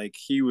in, like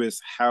he was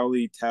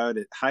highly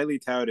touted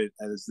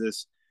as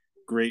this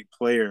great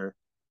player,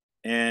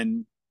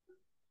 and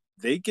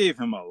they gave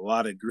him a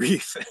lot of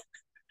grief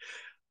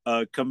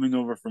coming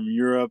over from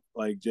Europe.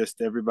 Like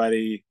just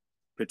everybody,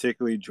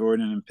 particularly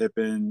Jordan and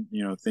Pippen,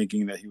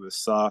 thinking that he was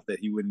soft, that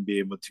he wouldn't be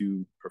able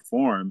to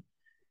perform,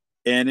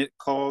 and it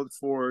called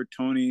for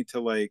Tony to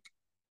like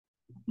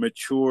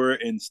mature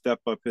and step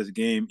up his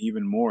game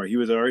even more. He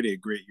was already a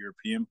great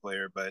European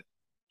player, but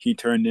he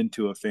turned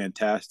into a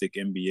fantastic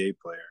NBA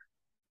player.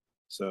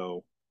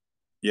 So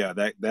yeah,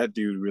 that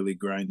dude really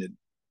grinded.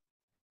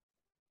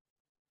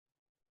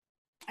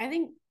 I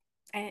think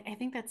I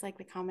think that's like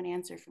the common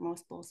answer for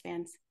most Bulls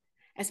fans,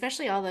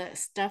 especially all the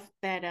stuff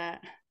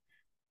that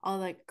all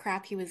the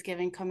crap he was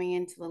given coming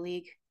into the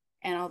league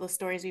and all the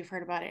stories we've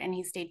heard about it, and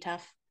he stayed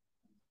tough.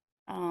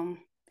 Um,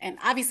 and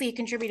obviously he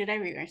contributed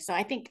everywhere. So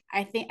I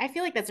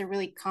feel like that's a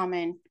really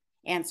common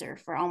answer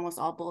for almost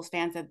all Bulls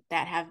fans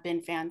that have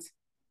been fans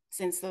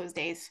since those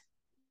days.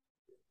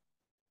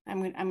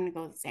 I'm gonna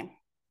go with the same.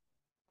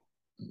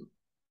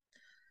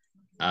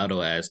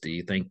 Aldo asked, "Do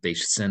you think they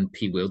should send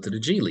P. Will to the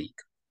G League?"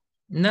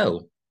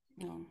 No,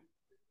 No.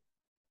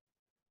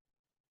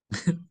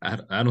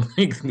 I don't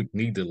think we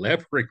need to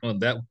elaborate on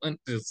that one.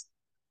 Just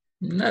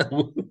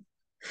no.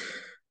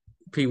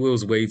 P.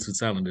 Will's way too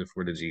talented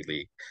for the G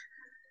League.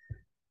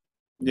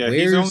 Yeah,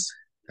 he's only Where's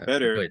go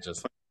better ahead,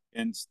 Justin.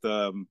 against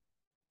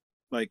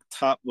like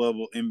top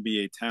level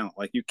NBA talent.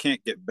 Like you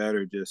can't get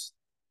better just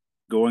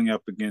going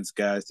up against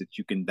guys that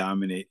you can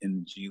dominate in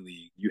the G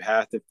League. You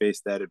have to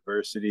face that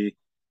adversity.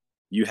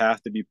 You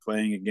have to be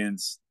playing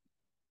against,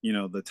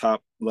 the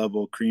top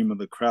level cream of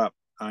the crop.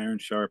 Iron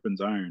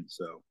sharpens iron.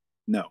 So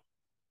no.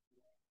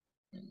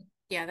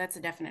 Yeah, that's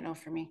a definite no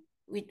for me.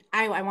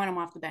 I want him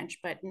off the bench,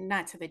 but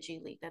not to the G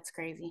League. That's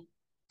crazy.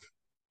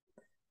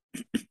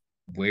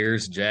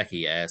 Where's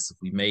Jackie asks, if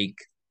we make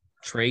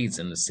trades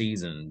in the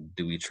season,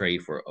 do we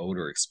trade for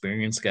older,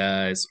 experienced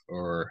guys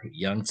or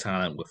young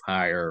talent with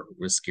higher,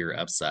 riskier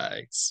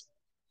upsides?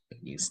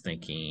 He's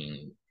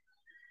thinking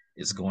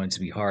it's going to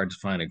be hard to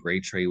find a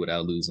great trade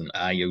without losing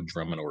Ayo,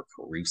 Drummond, or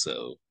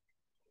Caruso.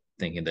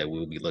 Thinking that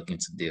we'll be looking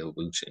to deal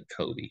Vooch and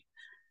Kobe.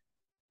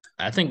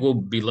 I think we'll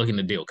be looking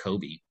to deal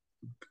Kobe.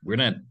 We're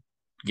not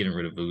getting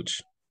rid of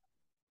Vooch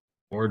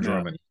or No.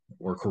 Drummond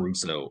or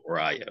Caruso or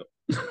Ayo.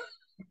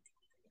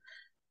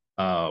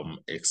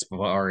 As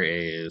far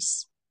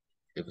as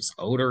if it's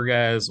older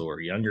guys or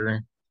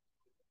younger,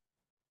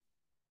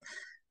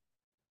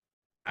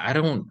 I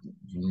don't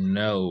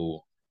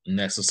know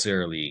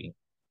necessarily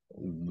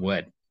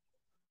what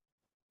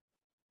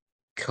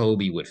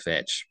Kobe would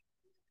fetch.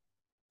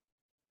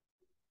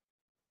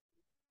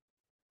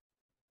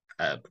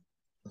 Uh,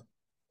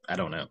 I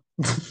don't know.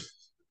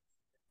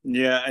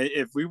 Yeah,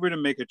 if we were to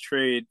make a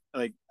trade,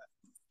 like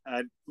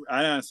I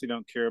I honestly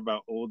don't care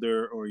about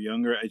older or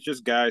younger. It's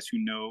just guys who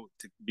know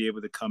to be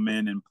able to come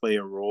in and play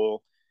a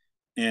role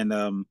and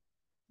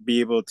be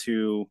able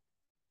to,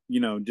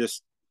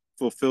 just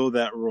fulfill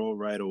that role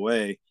right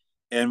away.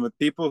 And with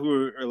people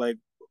who are like,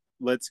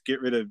 let's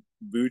get rid of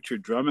Vooch or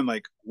Drummond,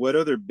 like what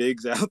other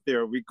bigs out there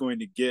are we going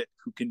to get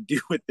who can do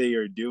what they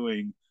are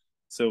doing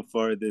so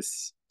far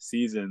this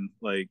season?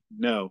 Like,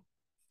 no,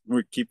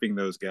 we're keeping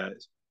those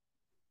guys.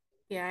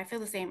 Yeah, I feel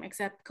the same,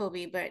 except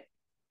Kobe. But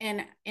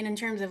and in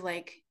terms of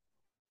like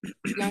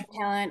young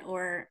talent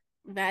or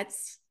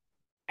vets,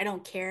 I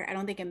don't care. I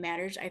don't think it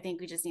matters. I think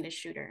we just need a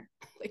shooter.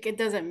 Like it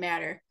doesn't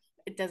matter.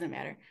 It doesn't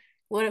matter.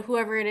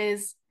 Whoever it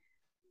is,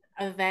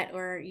 a vet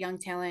or young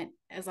talent,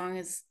 as long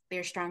as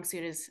their strong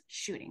suit is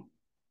shooting.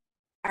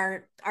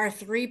 Our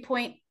 3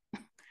 point,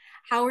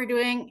 how we're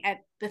doing at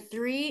the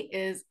three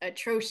is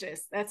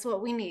atrocious. That's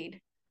what we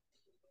need.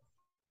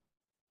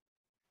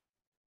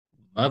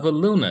 Mother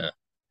Luna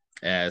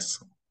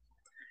asks,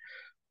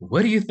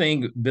 what do you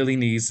think Billy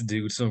needs to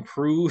do to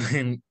improve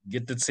and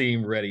get the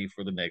team ready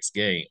for the next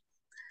game?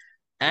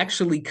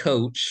 Actually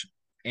coach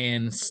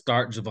and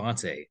start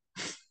Javante.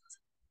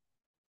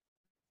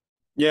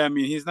 Yeah, I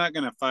mean, he's not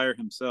going to fire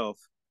himself.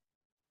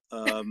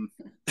 Um,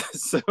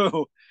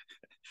 so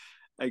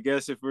I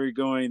guess if we're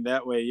going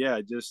that way, yeah,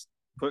 just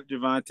put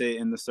Javante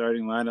in the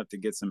starting lineup to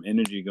get some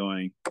energy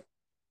going.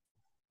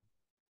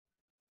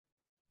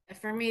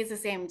 For me, it's the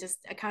same, just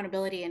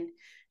accountability and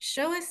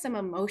show us some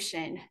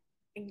emotion,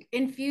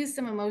 infuse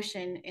some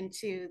emotion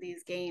into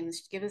these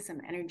games, give us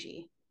some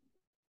energy,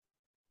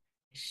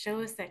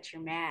 show us that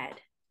you're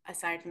mad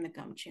aside from the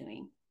gum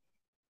chewing.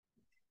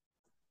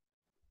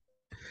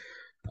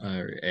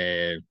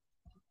 And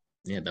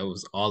yeah, that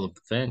was all of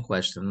the fan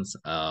questions.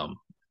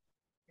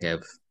 We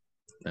have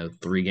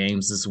 3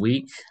 games this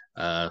week,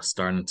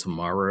 starting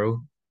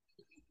tomorrow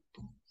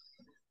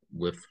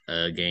with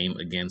a game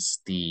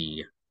against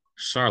the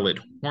Charlotte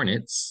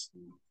Hornets.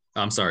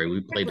 I'm sorry,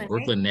 we play the Brooklyn, right?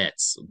 Brooklyn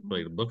Nets. We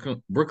play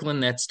the Brooklyn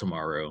Nets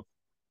tomorrow.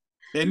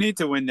 They need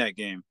to win that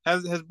game.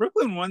 Has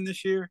Brooklyn won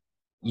this year?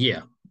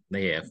 Yeah,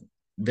 they have.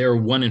 They're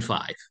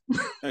 1-5.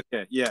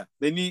 Okay, yeah.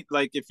 They need,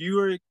 like, if you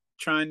are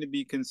trying to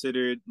be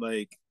considered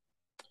like,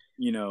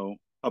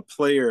 a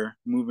player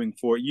moving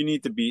forward, you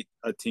need to beat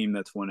a team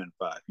that's 1-5.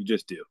 You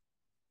just do.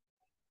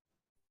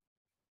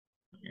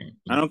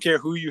 I don't care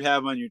who you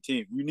have on your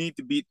team. You need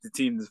to beat the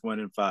team that's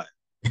 1-5.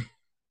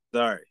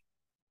 Sorry.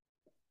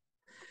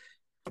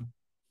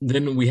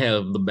 Then we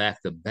have the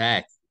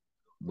back-to-back,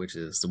 which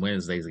is the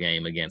Wednesday's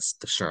game against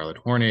the Charlotte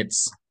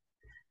Hornets.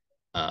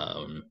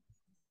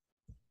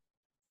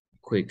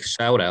 Quick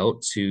shout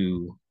out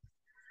to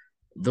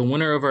The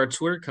winner of our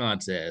Twitter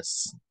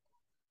contest,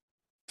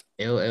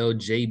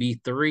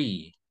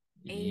 LLJB3,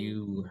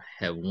 you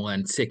have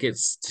won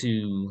tickets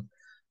to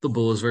the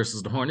Bulls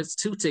versus the Hornets,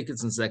 2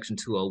 tickets in section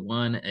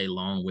 201,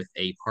 along with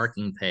a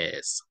parking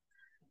pass.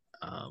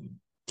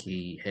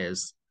 He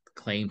has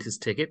claimed his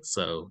ticket,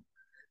 so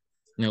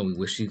we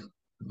wish you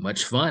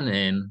much fun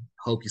and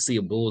hope you see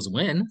a Bulls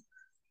win.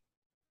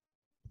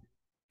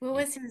 What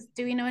was his?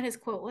 Do we know what his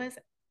quote was?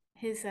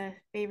 His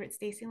favorite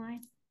Stacy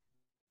line.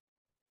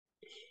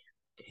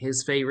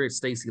 His favorite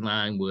Stacy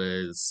line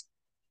was,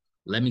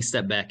 "Let me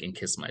step back and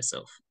kiss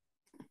myself."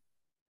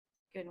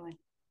 Good one.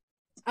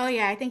 Oh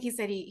yeah, I think he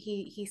said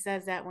he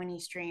says that when he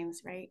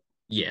streams, right?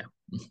 Yeah.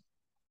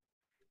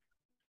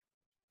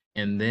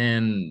 And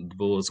then the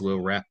Bulls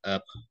will wrap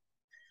up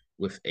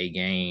with a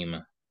game,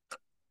 I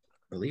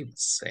believe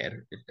it's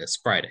Saturday. It's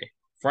Friday.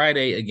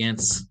 Friday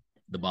against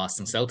the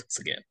Boston Celtics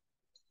again.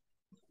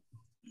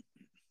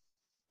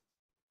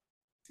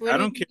 What I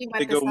do you don't care think if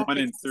they about go the 1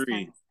 and Celtics this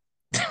 3.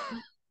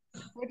 time?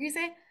 What did you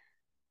say?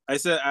 I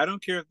said I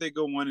don't care if they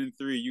go 1 and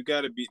 3. You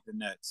got to beat the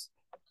Nets.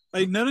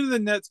 Like none of the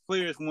Nets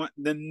players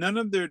none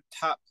of their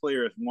top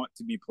players want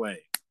to be playing.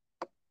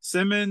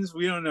 Simmons,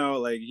 we don't know.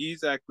 Like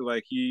he's acting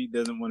like he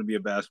doesn't want to be a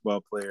basketball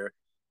player.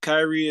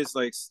 Kyrie is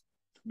like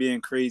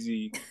being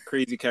crazy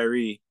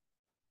Kyrie.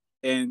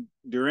 And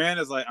Durant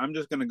is like, I'm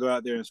just gonna go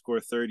out there and score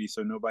 30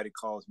 so nobody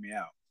calls me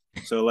out.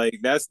 So like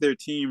that's their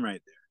team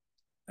right there.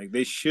 Like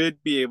they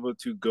should be able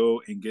to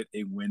go and get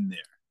a win there.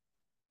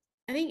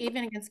 I think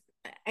even against,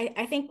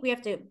 I think we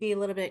have to be a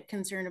little bit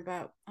concerned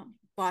about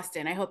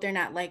Boston. I hope they're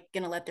not like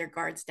gonna let their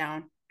guards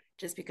down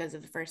just because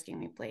of the first game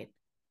we played.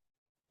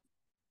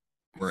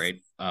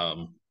 Right.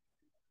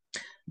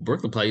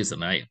 Brooklyn plays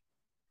tonight,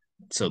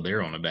 so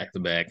they're on a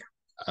back-to-back.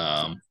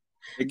 Again,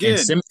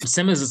 and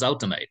Simmons is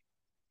out tonight.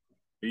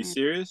 Are you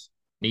serious?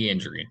 Knee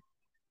injury.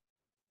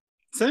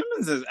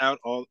 Simmons is out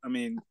all. I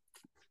mean,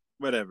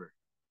 whatever.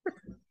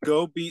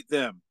 Go beat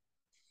them.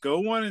 Go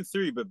 1 and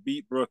 3, but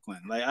beat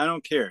Brooklyn. Like I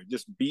don't care.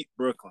 Just beat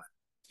Brooklyn.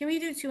 Can we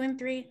do 2 and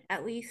 3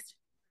 at least?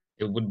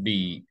 It would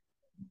be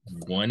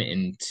 1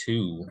 and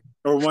 2,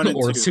 or 1 and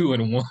or 2. 2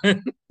 and 1.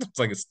 It's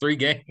like it's 3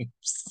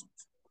 games.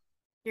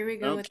 Here we I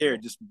go. don't care.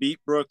 Just beat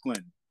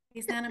Brooklyn.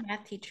 He's not a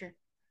math teacher.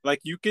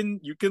 Like you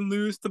can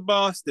lose to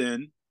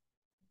Boston.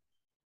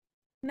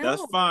 No.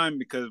 That's fine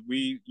because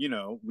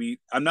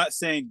I'm not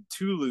saying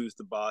to lose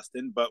to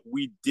Boston, but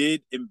we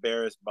did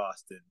embarrass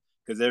Boston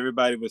because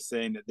everybody was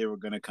saying that they were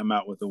going to come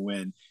out with a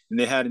win and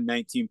they had a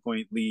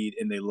 19-point lead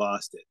and they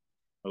lost it.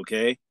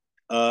 Okay.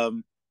 But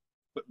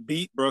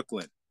beat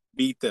Brooklyn,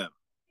 beat them.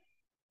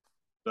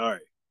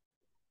 Sorry.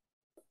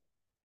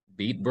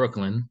 Beat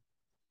Brooklyn,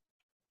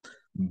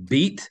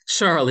 beat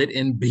Charlotte,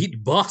 and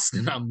beat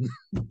Boston. I'm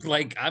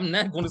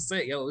not going to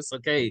say, it's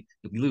okay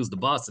if you lose to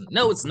Boston.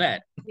 No, it's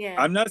not. Yeah.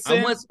 I'm not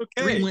saying I want it's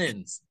okay. 3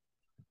 wins.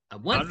 I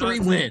want 3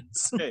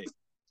 wins. Okay.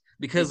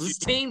 Because this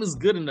team is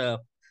good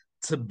enough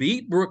to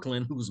beat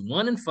Brooklyn, who's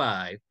 1 and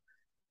 5,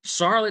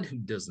 Charlotte, who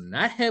does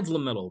not have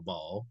LaMelo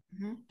Ball,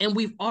 and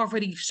we've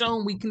already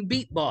shown we can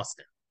beat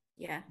Boston.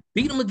 Yeah.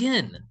 Beat them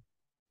again.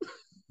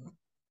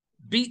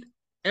 Beat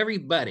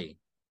everybody.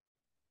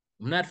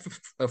 I'm not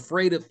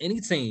afraid of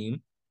any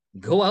team.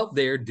 Go out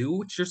there, do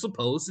what you're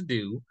supposed to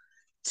do.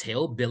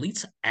 Tell Billy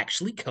to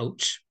actually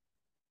coach.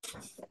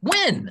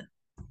 Win.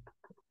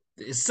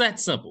 It's that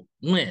simple.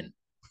 Win.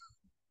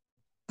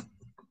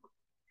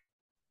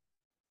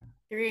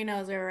 3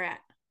 knows where we're at.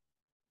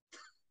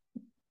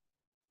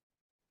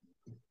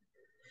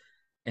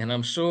 And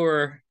I'm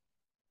sure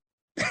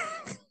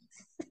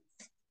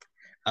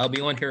I'll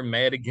be on here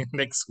mad again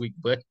next week,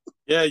 but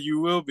yeah, you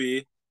will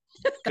be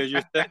because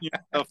you're setting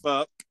yourself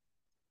up.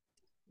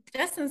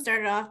 Justin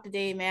started off the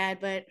day mad,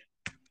 but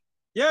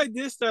yeah, I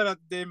did start off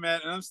the day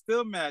mad, and I'm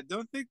still mad.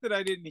 Don't think that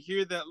I didn't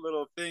hear that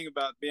little thing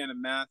about being a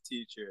math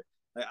teacher.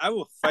 Like, I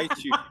will fight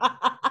you.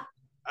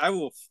 I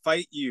will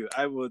fight you.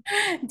 I will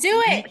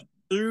do it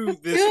through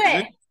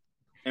this,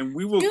 and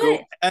we will go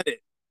at it.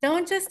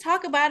 Don't just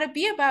talk about it.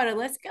 Be about it.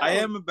 Let's go. I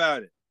am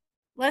about it.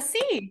 Let's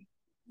see.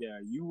 Yeah,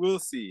 you will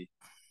see.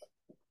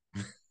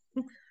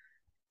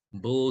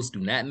 Bulls, do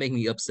not make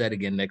me upset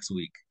again next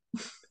week.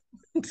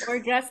 Or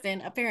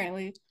Justin,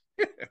 apparently.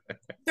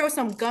 Throw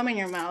some gum in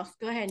your mouth.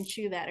 Go ahead and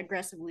chew that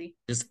aggressively.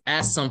 Just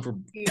ask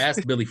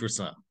Billy for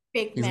some.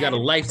 He's got a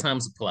lifetime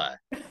supply.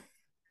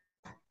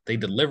 They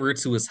deliver it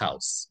to his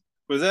house.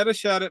 Was that a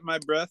shot at my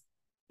breath?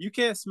 You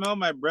can't smell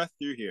my breath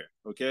through here,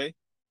 okay?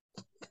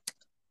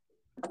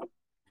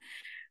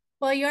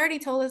 Well, you already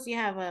told us you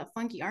have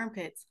funky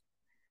armpits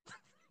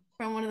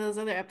from one of those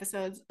other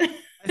episodes.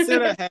 I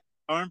said I had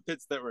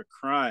armpits that were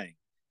crying.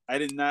 I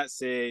did not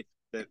say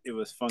that it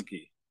was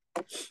funky.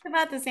 It's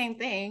about the same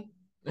thing.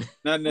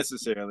 Not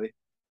necessarily.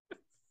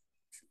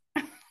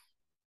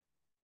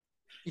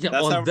 Yeah,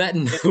 on that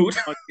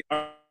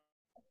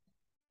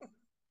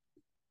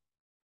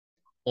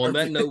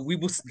note, we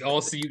will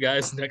all see you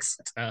guys next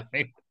time.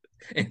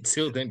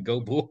 Until then, go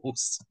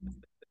Bulls.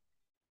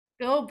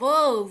 Go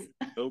Bulls.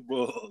 Go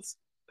Bulls.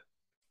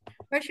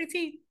 Brush your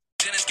teeth.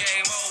 Then it's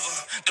game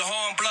over. the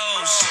horn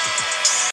blows.